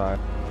mine. Down tayo.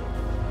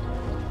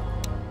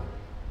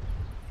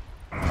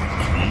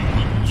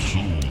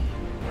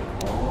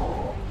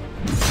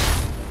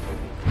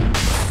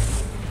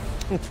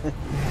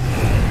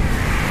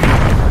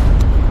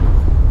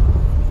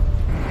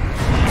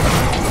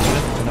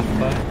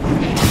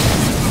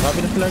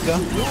 Grabe na flag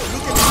ah.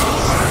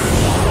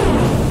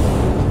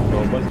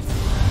 Global.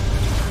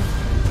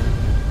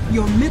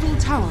 Your middle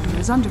tower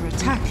is under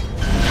attack.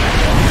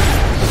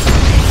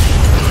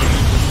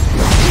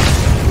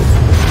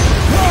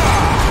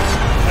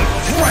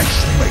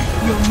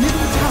 Your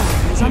middle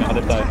tower is under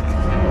Nakadip tayo.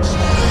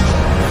 attack.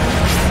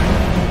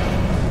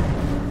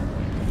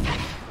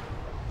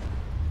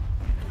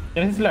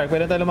 Yan si Slark,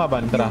 pwede tayo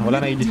lumaban. Tara,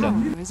 wala na Your Aegis yan.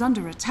 tower is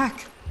under attack.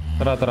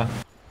 Tara, tara.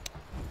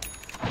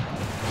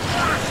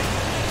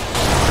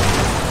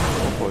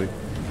 Oy.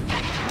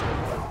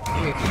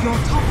 Your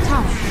top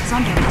tower is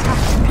under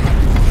attack.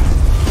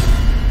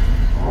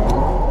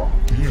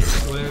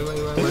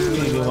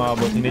 Hindi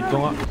umabot. Hinit ko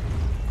nga.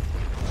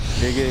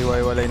 Sige,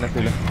 iwaiwalay na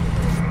sila.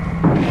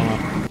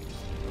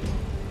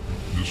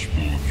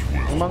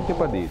 May monkey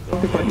pa dito.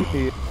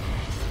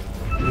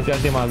 Hindi si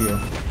Antimagyo.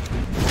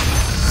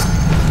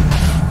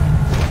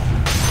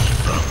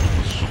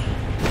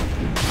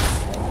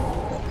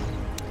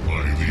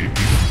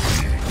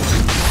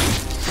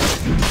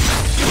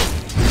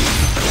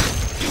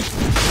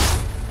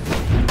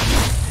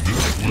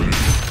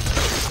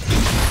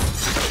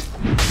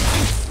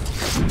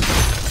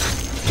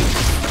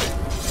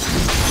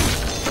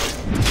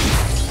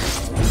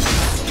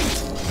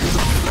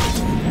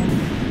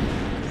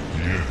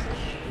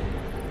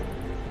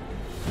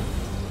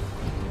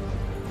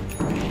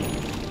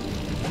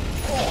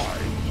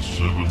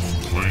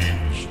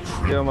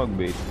 Kaya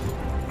mag-bait.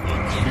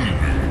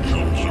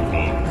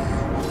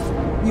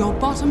 Your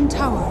bottom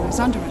tower is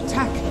under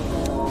attack.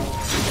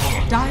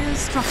 Dire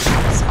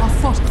structures are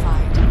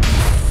fortified.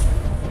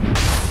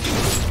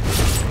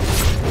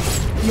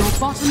 Your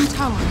bottom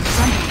tower is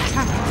under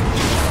attack.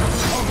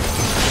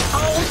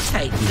 I'll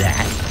take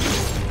that.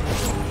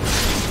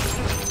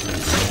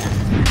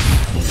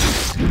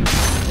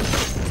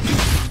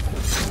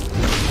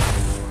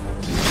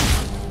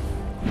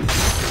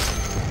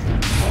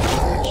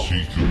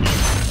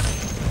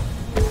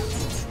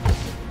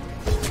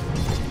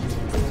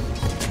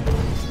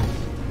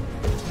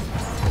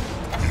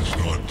 It's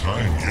not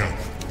time yet.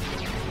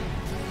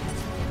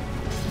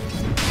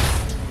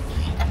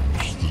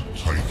 Comes the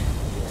Titan.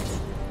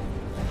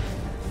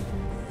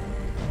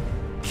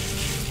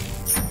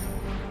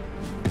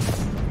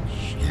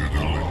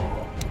 Steadily.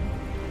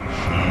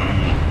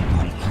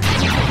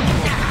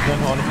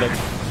 Yan, on flag.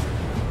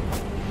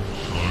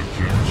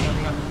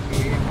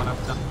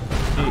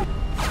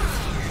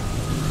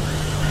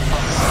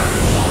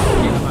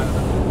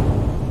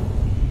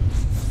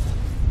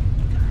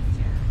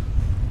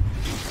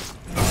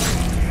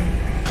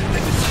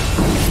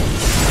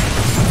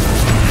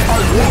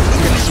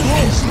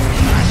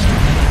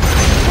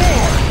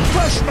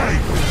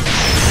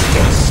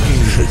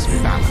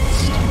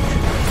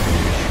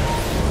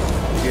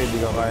 Sige, di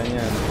ka kaya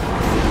niyan.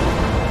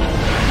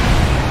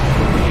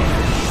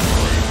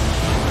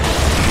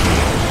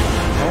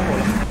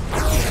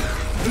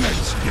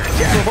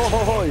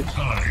 Hoy!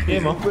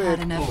 Game mo.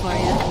 Had enough for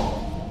you.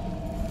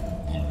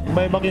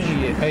 Buyback yung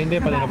EA. Ay, hindi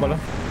pala na pala.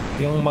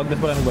 Yung magnet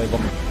pala ng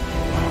buyback.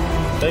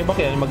 Buyback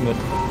yan, yung magnet.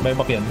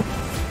 Buyback yan.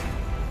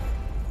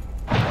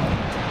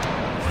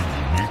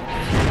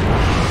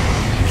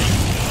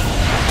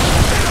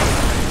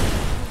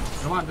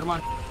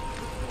 Derman.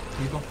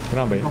 Dito.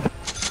 Kailangan ba yun?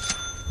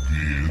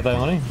 Ito tayo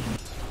ano yun?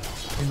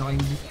 Ay,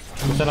 naka-English.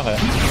 Gusto na kaya?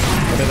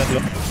 Pati tatlo.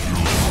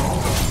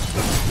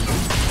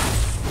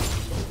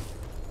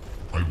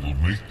 I will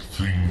make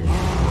things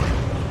right.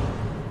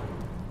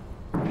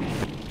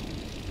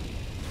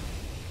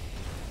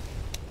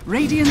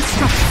 Radiant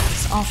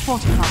structures are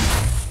fortified.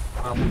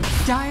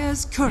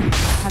 Dire's courier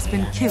has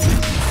been killed.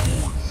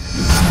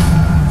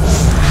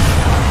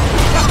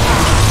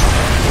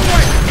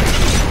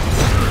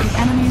 The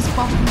enemy's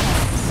bottom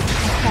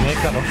barracks are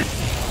Next ako.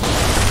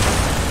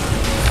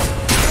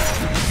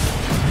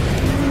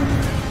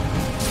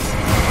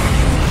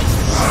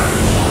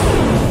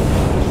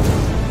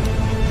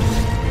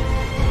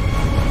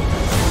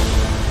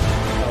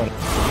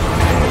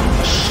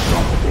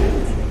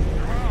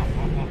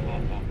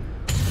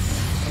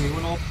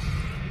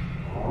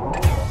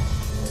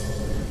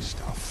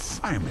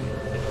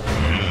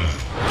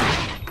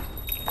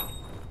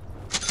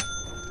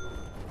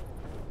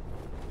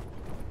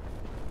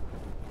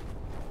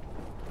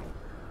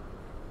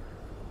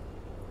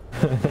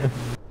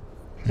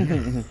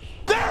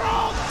 They're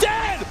all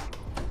dead!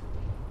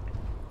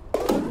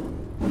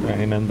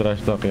 Kain ng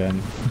trash talk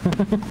yan.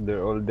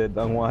 They're all dead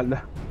ang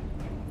wala.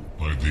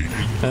 By the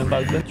Anong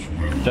tawag doon?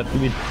 Chat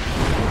with.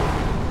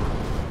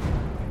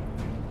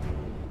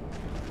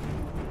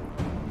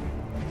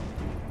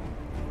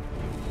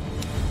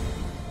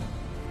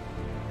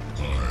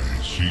 I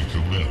see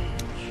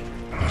commands.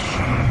 The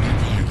soul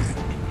divided.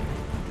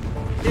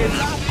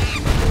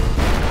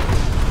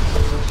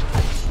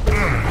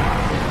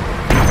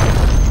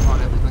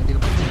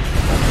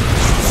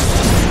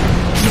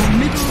 Your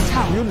middle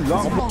tower Yun lang.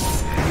 has fallen.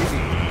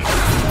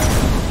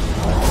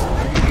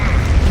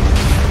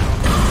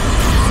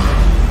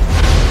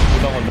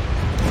 Bilang ko.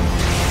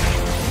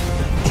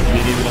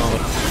 Hindi bilang ako.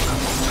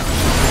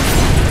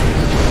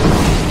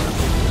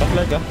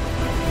 Taklag ka?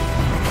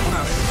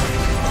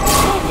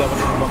 Dapat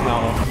ibang na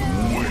ako.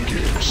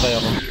 Kaya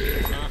ako.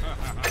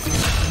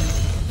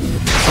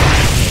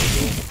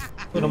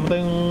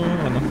 Namatay yung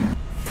ano.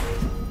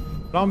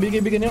 Wala akong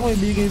bigay-bigay niya ako.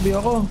 Bigay-bigay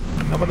ako.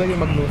 Napatay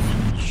yung Magnus.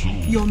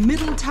 Your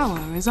middle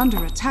tower is under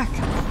attack.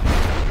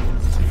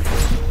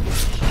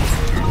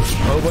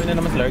 Mabuboy na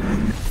naman Clark.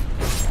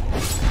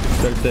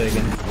 12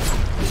 seconds.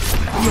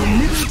 Your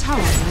middle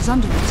tower is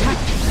under attack.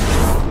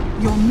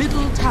 Your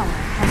middle tower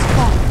has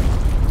fallen.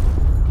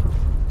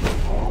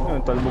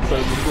 Ayun,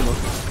 talbog-talbog ko, no?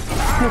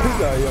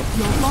 Sayang.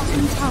 Your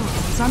bottom tower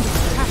is under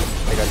attack.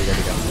 Liga.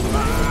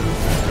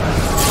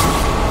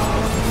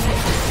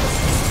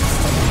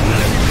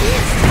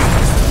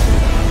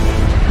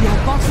 Your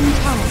bottom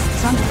tower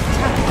is under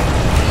attack.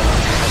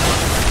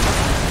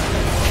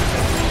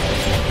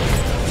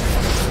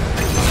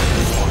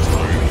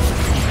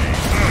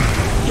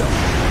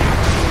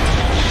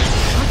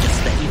 I'll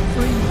just let you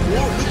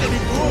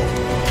free.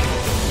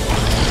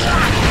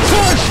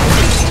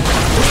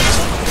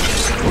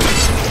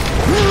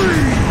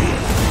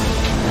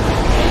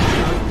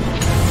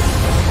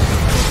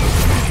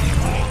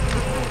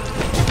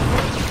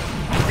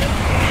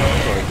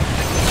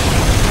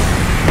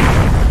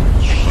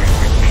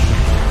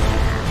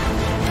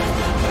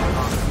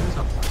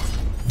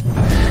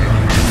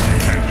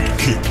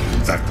 Kick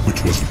that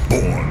which was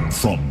born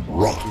from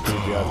rock.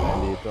 Hindi ata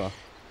dito, ah.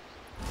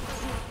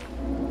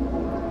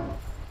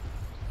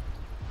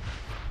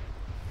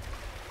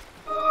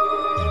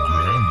 A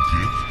grand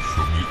gift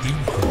from the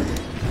Inquisitor.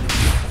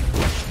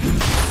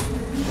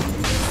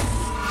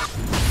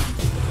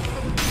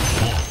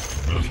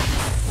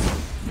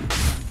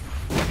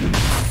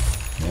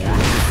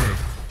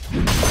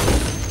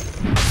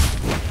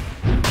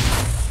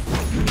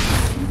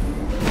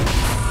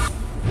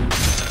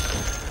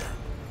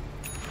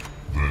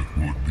 That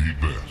would be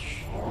best.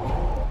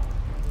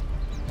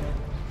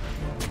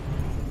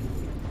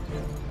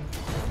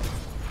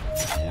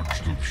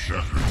 Forged of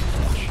shattered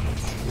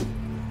forces.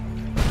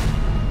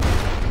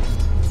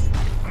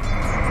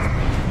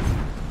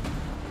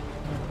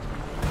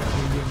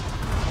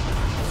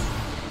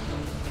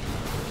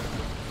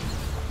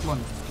 One.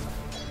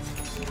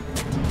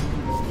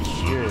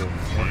 Sige.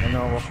 Ano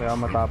ako kaya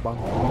matapang.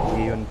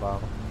 Iyon pa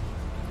ako.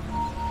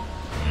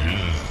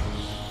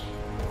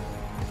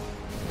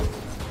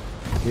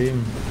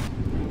 Game.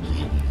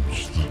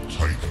 Comes the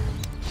Titan.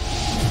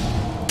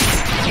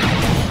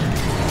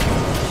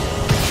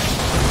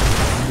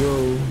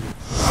 Go.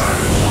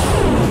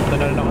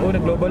 Tanal na ako.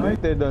 Nag-global.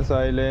 United on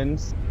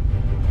silence.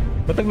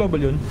 Ba't nag-global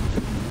yun?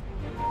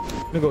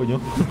 Nag-go nyo?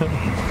 Your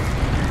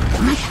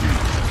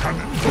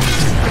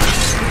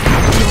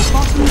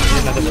bottom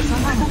tower is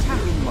under attack.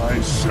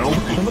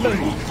 Namatay.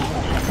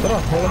 Tara,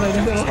 wala na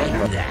yun dito.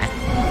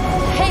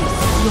 Haste!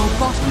 Your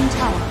bottom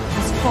tower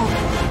has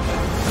fallen.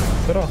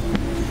 Tara.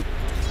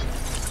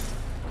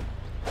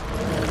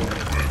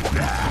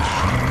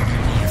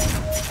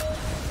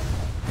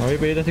 Okay,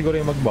 pwede na siguro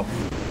yung mag-back.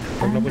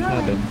 Pag na-push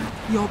natin.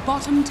 Your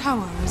bottom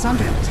tower is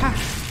under attack.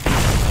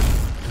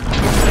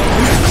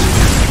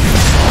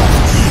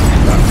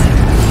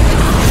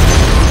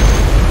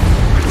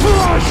 Your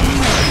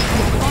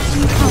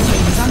bottom tower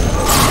is under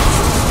attack.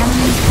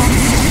 Enemy's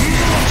bottom tower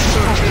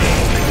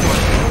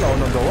Wala ako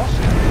nagawa.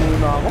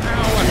 Muna ako.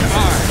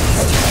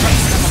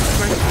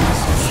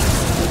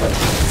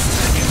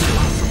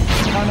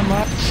 Baka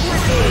naman.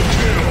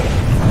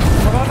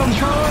 Baka naman.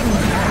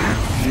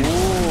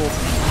 Oo.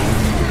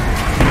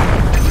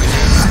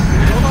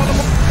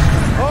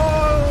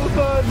 Oh,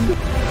 sad.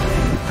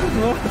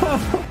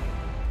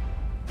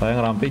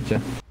 Sayang rampage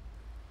ah.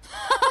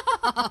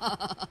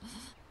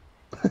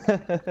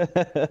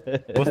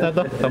 Tapos na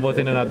to.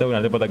 Tapusin na natin. Huwag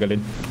natin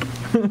patagalin.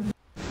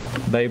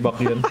 Dieback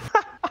yun.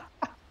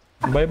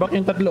 Buyback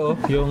yung tatlo oh.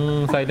 Yung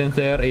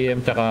silencer, AM,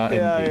 tsaka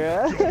MP.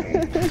 Yeah.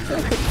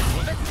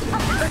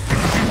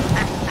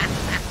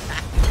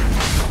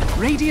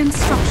 Radiant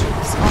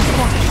structures are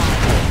fortified.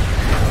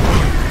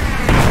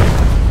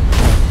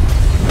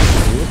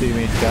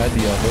 Teammate ka,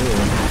 di ako.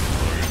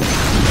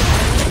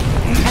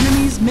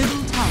 Enemy's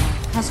middle tower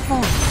has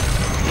fallen.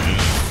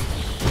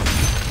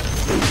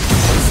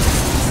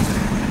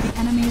 The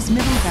enemy's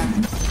middle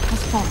barracks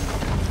has fallen.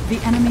 The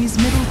enemy's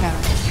middle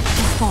barracks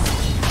has fallen.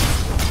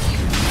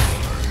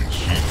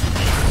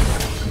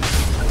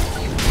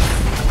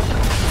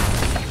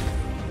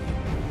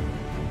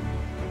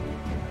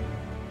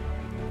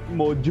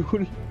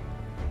 Module.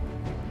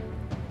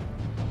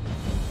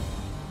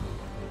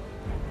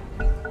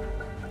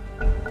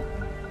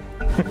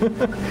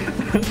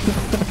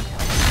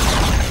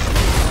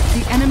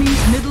 The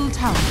enemy's middle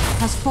tower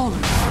has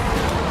fallen.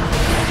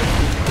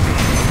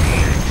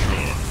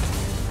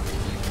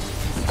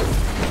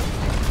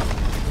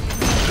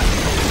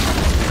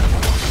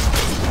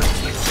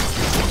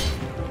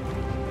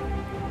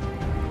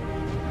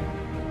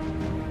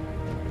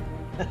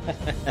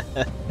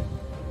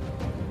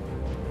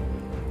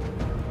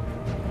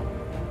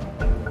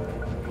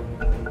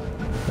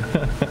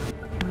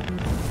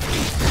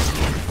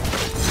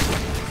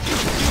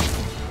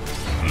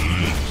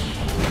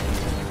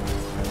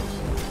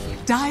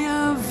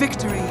 Dire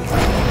victory.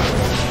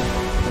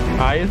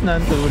 Ayos na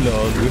ang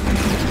tulog.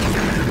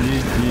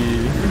 GG.